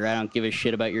Slater. I don't give a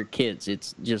shit about your kids.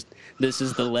 It's just, this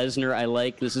is the Lesnar I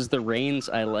like. This is the Reigns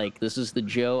I like. This is the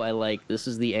Joe I like. This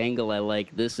is the Angle I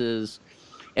like.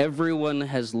 Everyone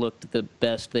has looked the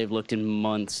best they've looked in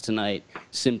months tonight,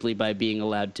 simply by being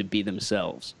allowed to be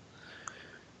themselves.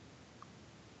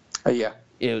 Yeah,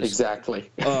 exactly.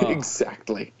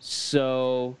 Exactly.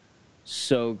 So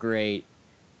great.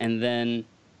 And then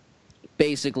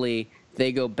basically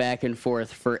they go back and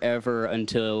forth forever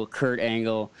until Kurt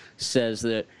Angle says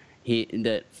that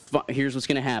here's what's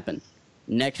going to happen.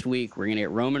 Next week, we're going to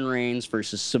get Roman Reigns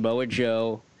versus Samoa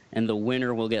Joe, and the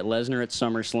winner will get Lesnar at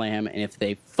SummerSlam, and if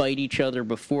they fight each other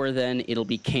before then, it'll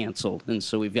be canceled. And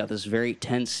so we've got this very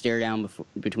tense stare-down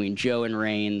between Joe and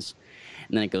Reigns,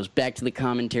 and then it goes back to the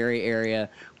commentary area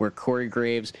where Corey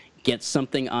Graves gets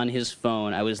something on his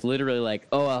phone. I was literally like,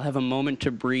 oh, I'll have a moment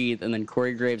to breathe. And then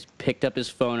Corey Graves picked up his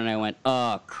phone, and I went,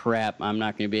 oh, crap, I'm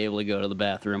not going to be able to go to the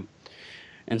bathroom.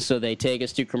 And so they take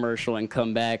us to commercial and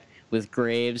come back with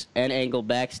Graves and Angle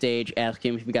backstage,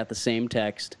 asking him if he got the same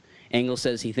text. Angle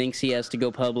says he thinks he has to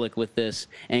go public with this.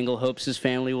 Angle hopes his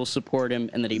family will support him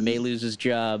and that he may lose his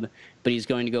job, but he's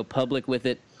going to go public with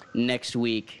it next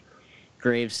week.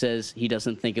 Graves says he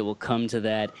doesn't think it will come to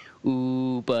that.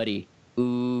 Ooh, buddy.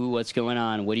 Ooh, what's going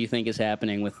on? What do you think is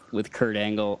happening with Kurt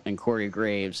Angle and Corey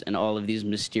Graves and all of these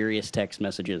mysterious text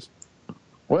messages?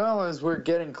 Well, as we're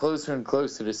getting closer and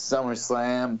closer to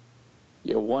SummerSlam,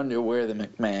 you wonder where the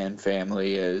McMahon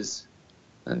family is.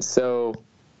 And so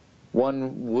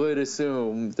one would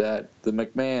assume that the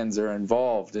McMahons are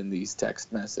involved in these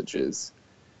text messages.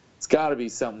 It's got to be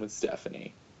something with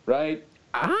Stephanie, right?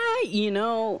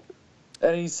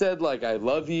 And he said, like, I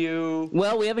love you.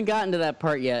 Well, we haven't gotten to that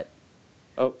part yet.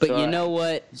 Oh, but sorry. You know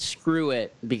what? Screw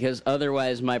it, because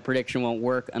otherwise my prediction won't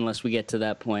work unless we get to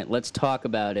that point. Let's talk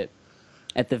about it.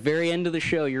 At the very end of the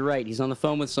show, you're right. He's on the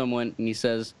phone with someone, and he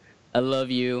says, I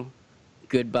love you,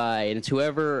 goodbye. And it's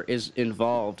whoever is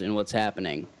involved in what's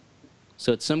happening.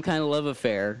 So it's some kind of love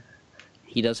affair.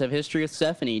 He does have history with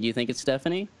Stephanie. Do you think it's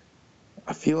Stephanie?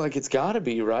 I feel like it's got to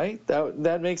be, right?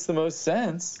 That makes the most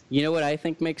sense. You know what I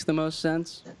think makes the most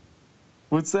sense?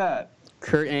 What's that?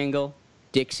 Kurt Angle,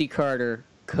 Dixie Carter,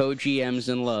 co-GMs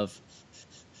in love.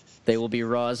 They will be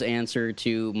Raw's answer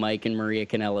to Mike and Maria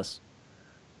Kanellis.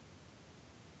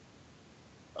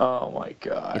 Oh, my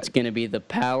God. It's going to be the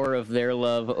power of their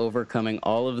love overcoming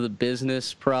all of the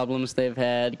business problems they've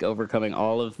had, overcoming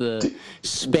all of the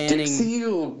spanning... Dixie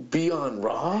will be on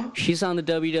Raw? She's on the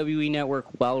WWE Network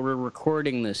while we're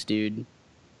recording this, dude.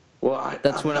 Well,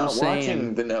 That's what I'm saying. I'm not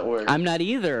watching the network. I'm not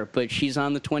either, but she's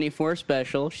on the 24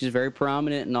 special. She's very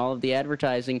prominent in all of the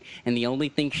advertising, and the only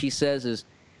thing she says is,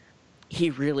 he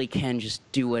really can just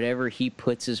do whatever he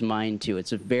puts his mind to.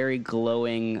 It's a very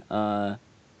glowing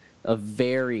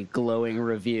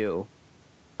review.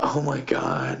 Oh my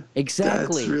God!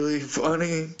 Exactly. That's really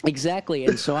funny. Exactly,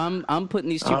 and so I'm putting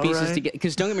these two pieces together.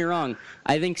 Because don't get me wrong,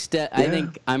 I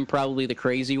think I'm probably the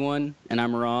crazy one, and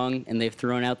I'm wrong, and they've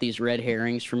thrown out these red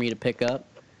herrings for me to pick up.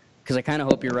 Because I kind of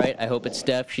hope you're right. I hope it's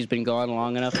Steph. She's been gone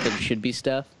long enough that it should be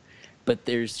Steph. But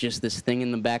there's just this thing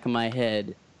in the back of my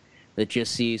head that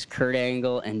just sees Kurt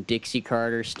Angle and Dixie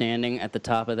Carter standing at the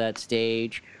top of that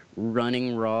stage,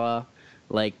 running Raw.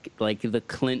 Like the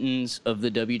Clintons of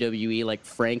the WWE, like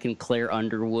Frank and Claire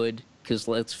Underwood. Because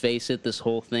let's face it, this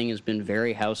whole thing has been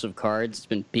very House of Cards. It's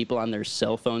been people on their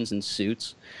cell phones and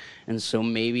suits. And so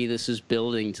maybe this is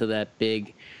building to that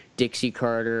big Dixie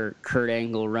Carter, Kurt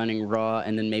Angle running Raw,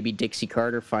 and then maybe Dixie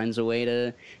Carter finds a way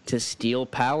to steal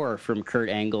power from Kurt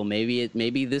Angle.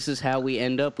 Maybe this is how we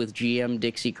end up with GM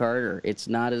Dixie Carter. It's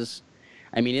not as,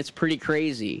 I mean, it's pretty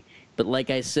crazy, but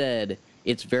like I said,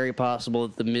 it's very possible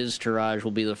that the Miz Taraj will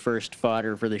be the first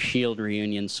fodder for the Shield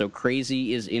reunion. So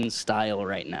crazy is in style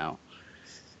right now.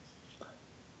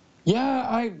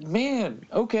 Yeah,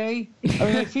 okay. I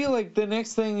mean, I feel like the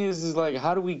next thing is like,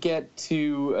 how do we get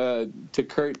to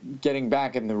Kurt getting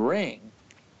back in the ring?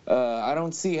 I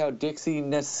don't see how Dixie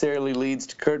necessarily leads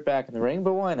to Kurt back in the ring,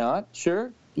 but why not?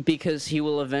 Sure. Because he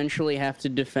will eventually have to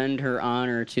defend her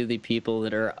honor to the people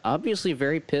that are obviously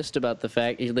very pissed about the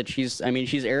fact that she's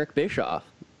Eric Bischoff,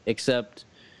 except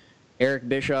Eric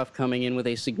Bischoff coming in with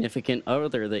a significant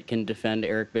other that can defend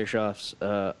Eric Bischoff's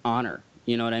honor.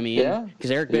 You know what I mean? Yeah.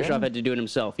 Because Eric Bischoff had to do it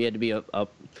himself. He had to be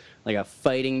a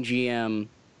fighting GM.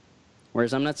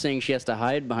 Whereas I'm not saying she has to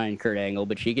hide behind Kurt Angle,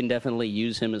 but she can definitely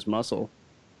use him as muscle.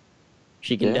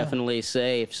 She can definitely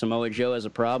say if Samoa Joe has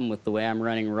a problem with the way I'm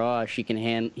running Raw, he can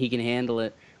handle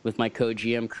it with my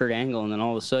co-GM Kurt Angle, and then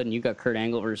all of a sudden you got Kurt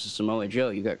Angle versus Samoa Joe.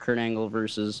 You got Kurt Angle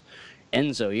versus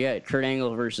Enzo. You got Kurt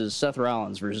Angle versus Seth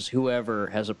Rollins versus whoever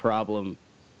has a problem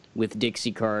with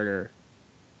Dixie Carter.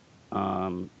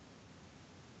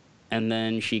 And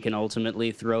then she can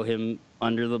ultimately throw him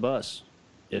under the bus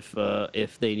if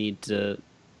they need to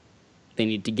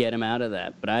get him out of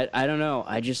that. But I don't know.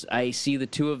 I see the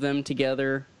two of them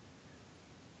together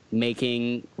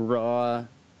making Raw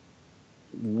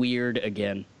weird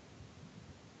again.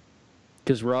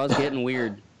 Because Raw's getting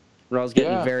weird. Raw's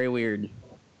getting very weird.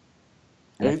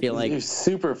 And I feel like it's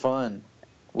super fun.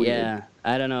 Weird. Yeah,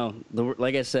 I don't know.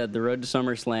 Like I said, the road to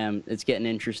SummerSlam, it's getting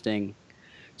interesting.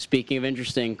 Speaking of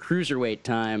interesting, cruiserweight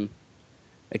time.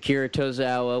 Akira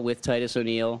Tozawa with Titus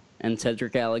O'Neil and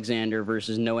Cedric Alexander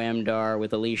versus Noam Dar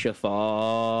with Alicia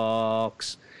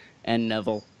Fox and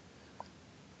Neville.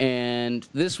 And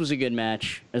this was a good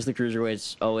match, as the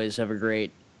cruiserweights always have a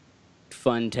great,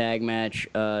 fun tag match.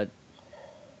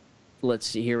 Let's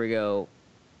see, here we go.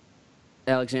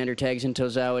 Alexander tags in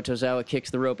Tozawa. Tozawa kicks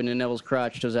the rope into Neville's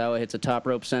crotch. Tozawa hits a top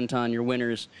rope senton. Your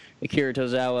winners, Akira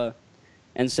Tozawa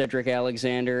and Cedric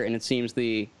Alexander, and it seems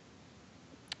the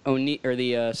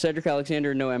Cedric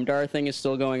Alexander Noam Dar thing is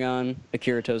still going on.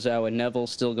 Akira Tozawa Neville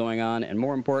still going on, and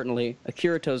more importantly,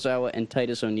 Akira Tozawa and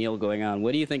Titus O'Neil going on.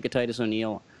 What do you think of Titus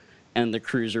O'Neil and the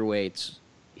cruiserweights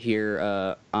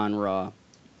here on Raw?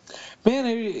 Man,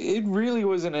 it really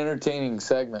was an entertaining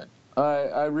segment.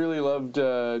 I really loved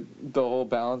the whole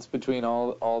balance between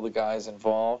all the guys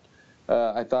involved.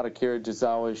 I thought Akira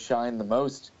Tozawa shined the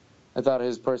most. I thought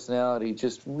his personality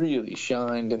just really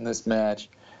shined in this match.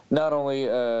 Not only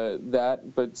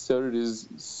that, but so did his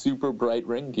super bright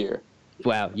ring gear.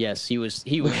 Wow, yes, he was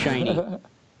shiny.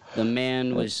 The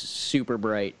man was super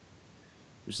bright.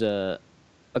 It was a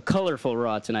colorful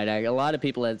Raw tonight. A lot of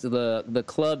people had the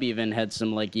club even had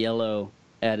some like yellow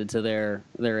added to their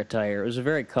attire. It was a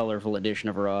very colorful edition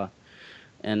of Raw,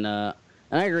 and I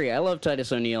agree. I love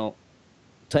Titus O'Neil.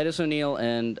 Titus O'Neil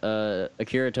and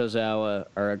Akira Tozawa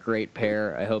are a great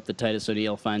pair. I hope that Titus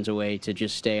O'Neil finds a way to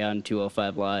just stay on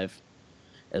 205 Live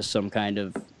as some kind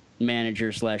of manager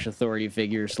 / authority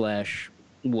figure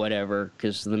 / whatever,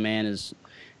 because the man is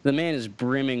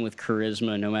brimming with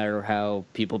charisma, no matter how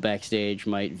people backstage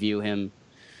might view him.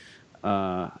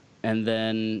 And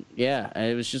then,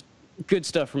 it was just good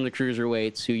stuff from the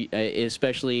cruiserweights, who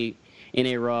especially in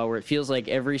a Raw where it feels like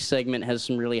every segment has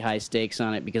some really high stakes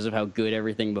on it because of how good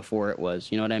everything before it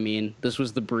was. You know what I mean? This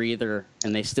was the breather,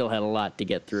 and they still had a lot to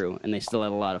get through, and they still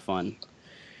had a lot of fun.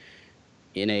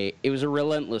 It was a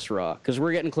relentless Raw because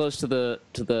we're getting close to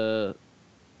the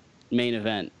main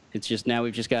event. It's just now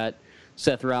we've just got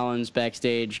Seth Rollins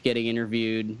backstage getting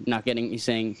interviewed, he's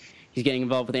saying he's getting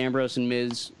involved with Ambrose and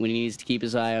Miz when he needs to keep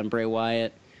his eye on Bray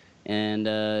Wyatt.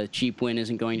 And cheap win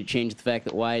isn't going to change the fact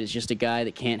that Wyatt is just a guy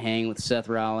that can't hang with Seth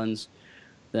Rollins.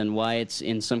 Then Wyatt's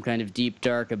in some kind of deep,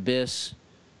 dark abyss.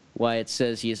 Wyatt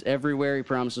says he is everywhere. He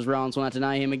promises Rollins will not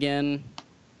deny him again.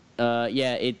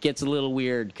 It gets a little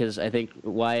weird because I think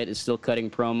Wyatt is still cutting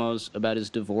promos about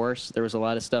his divorce. There was a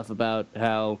lot of stuff about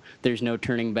how there's no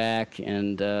turning back,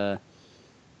 and it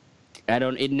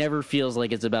never feels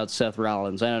like it's about Seth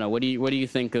Rollins. I don't know. What do you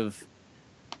think of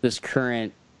this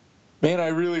current? Man, I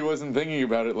really wasn't thinking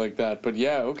about it like that, but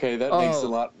yeah, okay, that makes a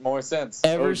lot more sense.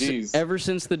 Ever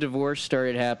since the divorce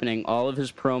started happening, all of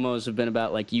his promos have been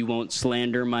about, like, you won't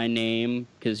slander my name,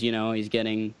 because, he's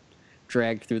getting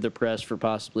dragged through the press for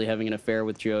possibly having an affair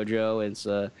with JoJo. It's,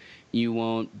 you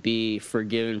won't be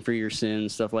forgiven for your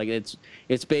sins, stuff like that.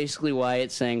 It's basically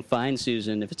Wyatt saying, fine,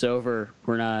 Susan, if it's over,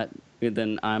 we're not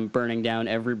then I'm burning down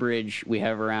every bridge we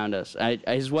have around us.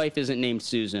 His wife isn't named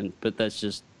Susan, but that's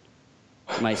just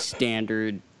my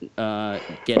standard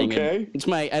getting Okay.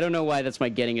 I don't know why that's my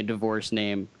getting a divorce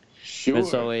name. Sure.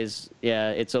 It's always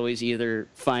either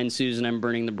find Susan, I'm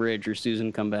burning the bridge, or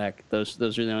Susan, come back. Those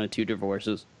are the only two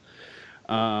divorces.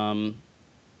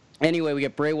 Anyway, we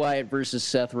got Bray Wyatt versus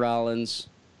Seth Rollins.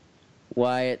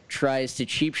 Wyatt tries to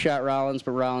cheap shot Rollins,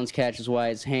 but Rollins catches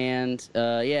Wyatt's hand.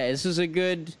 This is a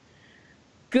good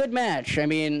match. I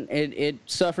mean, it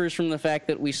suffers from the fact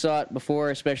that we saw it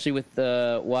before, especially with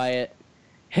Wyatt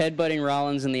headbutting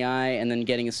Rollins in the eye and then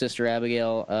getting his sister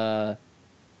Abigail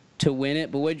to win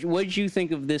it. But what'd you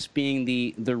think of this being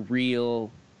the real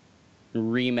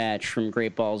rematch from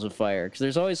Great Balls of Fire? Because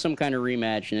there's always some kind of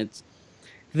rematch, and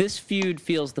this feud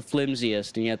feels the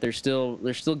flimsiest, and yet they're still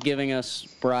giving us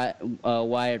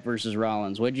Wyatt versus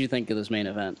Rollins. What did you think of this main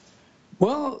event?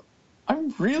 Well, I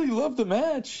really loved the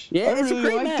match. Yeah, it's really a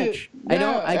great liked match. It.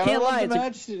 I can't lie. I loved the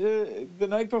match the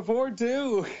night before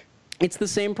too. It's the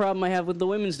same problem I have with the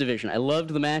women's division. I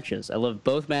loved the matches. I loved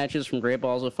both matches from Great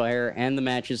Balls of Fire and the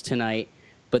matches tonight,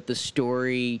 but the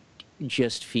story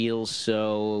just feels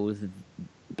so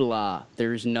blah.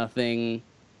 There's nothing.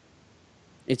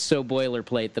 It's so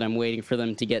boilerplate that I'm waiting for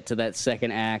them to get to that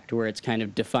second act where it's kind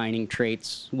of defining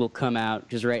traits will come out,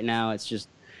 because right now it's just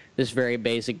this very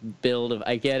basic build of,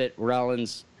 I get it,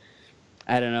 Rollins,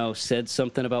 I don't know, said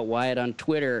something about Wyatt on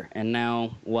Twitter, and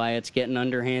now Wyatt's getting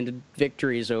underhanded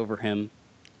victories over him.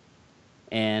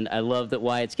 And I love that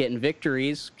Wyatt's getting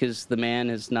victories, because the man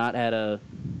has had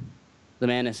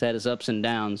his ups and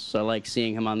downs, so I like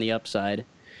seeing him on the upside.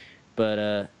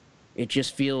 But it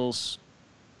just feels...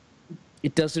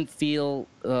 It doesn't feel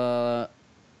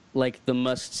like the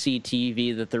must-see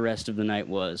TV that the rest of the night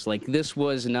was. Like, this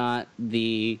was not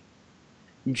the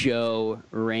Joe,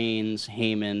 Reigns,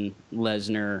 Heyman,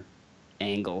 Lesnar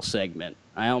angle segment.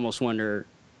 I almost wonder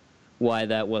why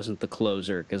that wasn't the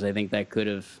closer, because I think that could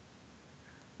have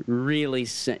really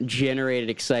generated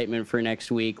excitement for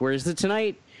next week. Whereas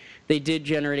tonight, they did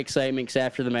generate excitement, because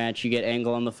after the match, you get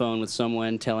Angle on the phone with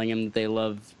someone telling him that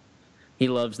he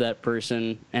loves that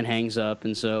person, and hangs up.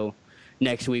 And so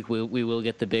next week we will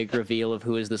get the big reveal of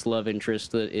who is this love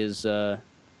interest that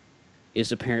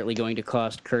is apparently going to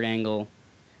cost Kurt Angle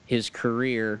his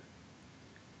career.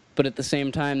 But at the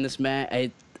same time, this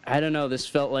match, I don't know, this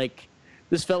felt like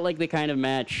the kind of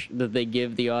match that they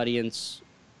give the audience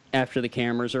after the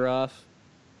cameras are off.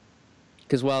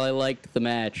 Because while I liked the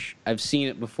match, I've seen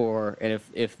it before, and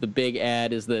if the big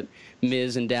ad is that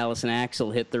Miz and Dallas and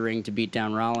Axel hit the ring to beat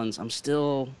down Rollins, I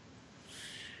still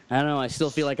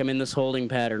feel like I'm in this holding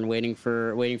pattern, waiting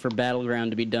for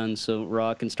Battleground to be done so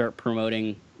Raw can start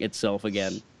promoting itself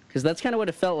again. Because that's kind of what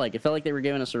it felt like. It felt like they were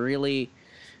giving us a really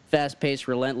fast-paced,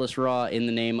 relentless Raw in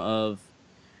the name of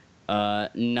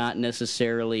not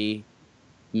necessarily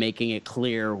making it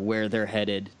clear where they're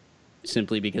headed,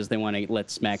 simply because they want to let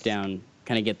SmackDown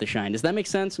kind of get the shine. Does that make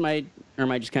sense? Or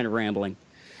am I just kind of rambling?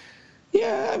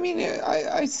 Yeah, I mean,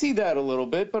 I see that a little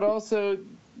bit, but also,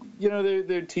 you know,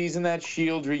 they're teasing that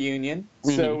Shield reunion,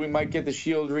 so we might get the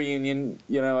Shield reunion,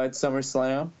 you know, at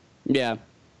SummerSlam. Yeah.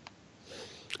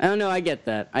 I don't know. I get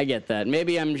that.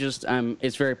 Maybe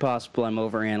it's very possible I'm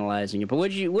overanalyzing it. But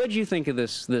what'd you think of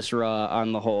this Raw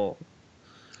on the whole?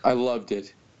 I loved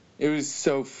it. It was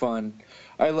so fun.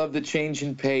 I love the change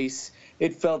in pace.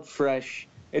 It felt fresh.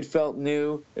 It felt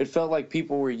new. It felt like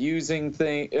people were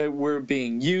were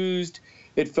being used.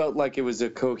 It felt like it was a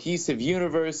cohesive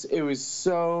universe. It was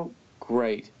so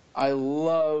great. I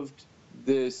loved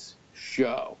this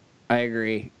show. I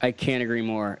agree. I can't agree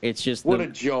more. It's just what a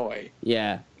joy.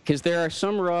 Yeah, because there are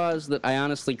some Raws that I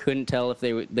honestly couldn't tell if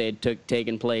they had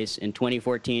taken place in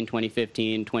 2014,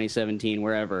 2015, 2017,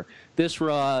 wherever. This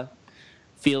Raw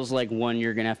feels like one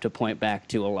you're going to have to point back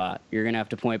to a lot. You're going to have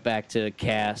to point back to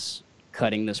Cass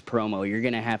cutting this promo. You're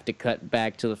going to have to cut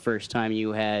back to the first time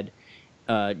you had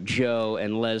Joe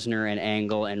and Lesnar and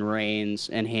Angle and Reigns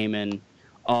and Heyman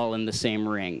all in the same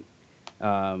ring.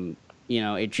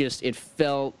 It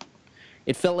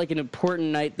felt like an important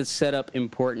night that set up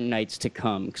important nights to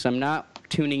come. Because I'm not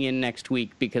tuning in next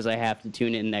week because I have to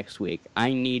tune in next week.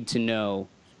 I need to know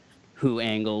who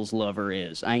Angle's lover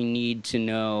is. I need to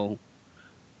know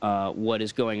what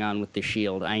is going on with the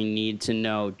Shield. I need to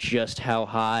know just how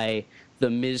high the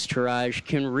Miztourage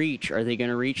can reach. Are they going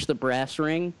to reach the brass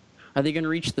ring? Are they going to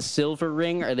reach the silver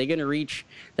ring? Are they going to reach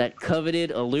that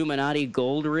coveted Illuminati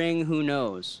gold ring? Who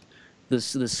knows? The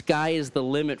sky is the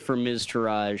limit for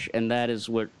Miztourage, and that is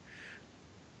what...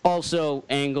 Also,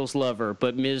 Angle's lover,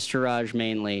 but Miztourage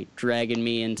mainly, dragging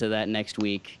me into that next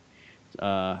week.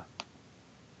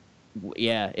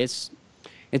 yeah, it's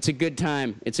a good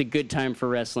time. It's a good time for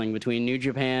wrestling between New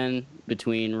Japan,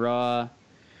 between Raw.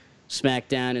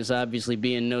 SmackDown is obviously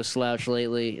being no slouch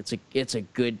lately. It's a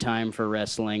good time for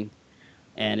wrestling,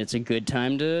 and it's a good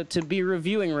time to be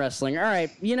reviewing wrestling. All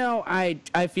right,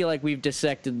 I feel like we've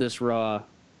dissected this Raw.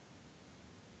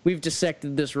 We've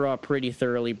dissected this Raw pretty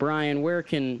thoroughly. Brian, where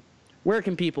can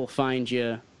people find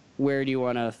you? Where do you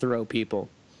want to throw people?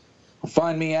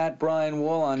 Find me at Brian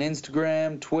Wohl on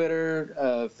Instagram,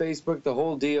 Twitter, Facebook, the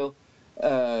whole deal.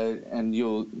 And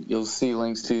you'll see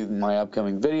links to my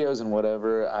upcoming videos and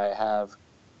whatever I have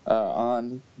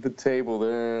on the table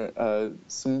there.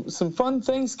 Some fun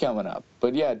things coming up.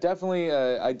 But yeah, definitely,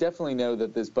 I definitely know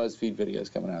that this BuzzFeed video is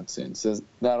coming out soon, so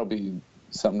that'll be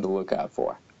something to look out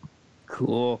for.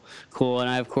 Cool. And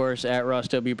I, of course, at Ross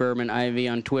W. Berman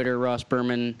IV on Twitter,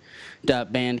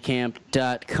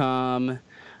 rossberman.bandcamp.com.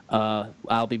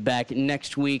 I'll be back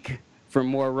next week for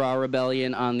more Raw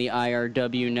Rebellion on the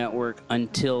IRW network.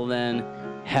 Until then,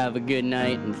 have a good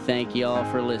night, and thank you all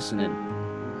for listening.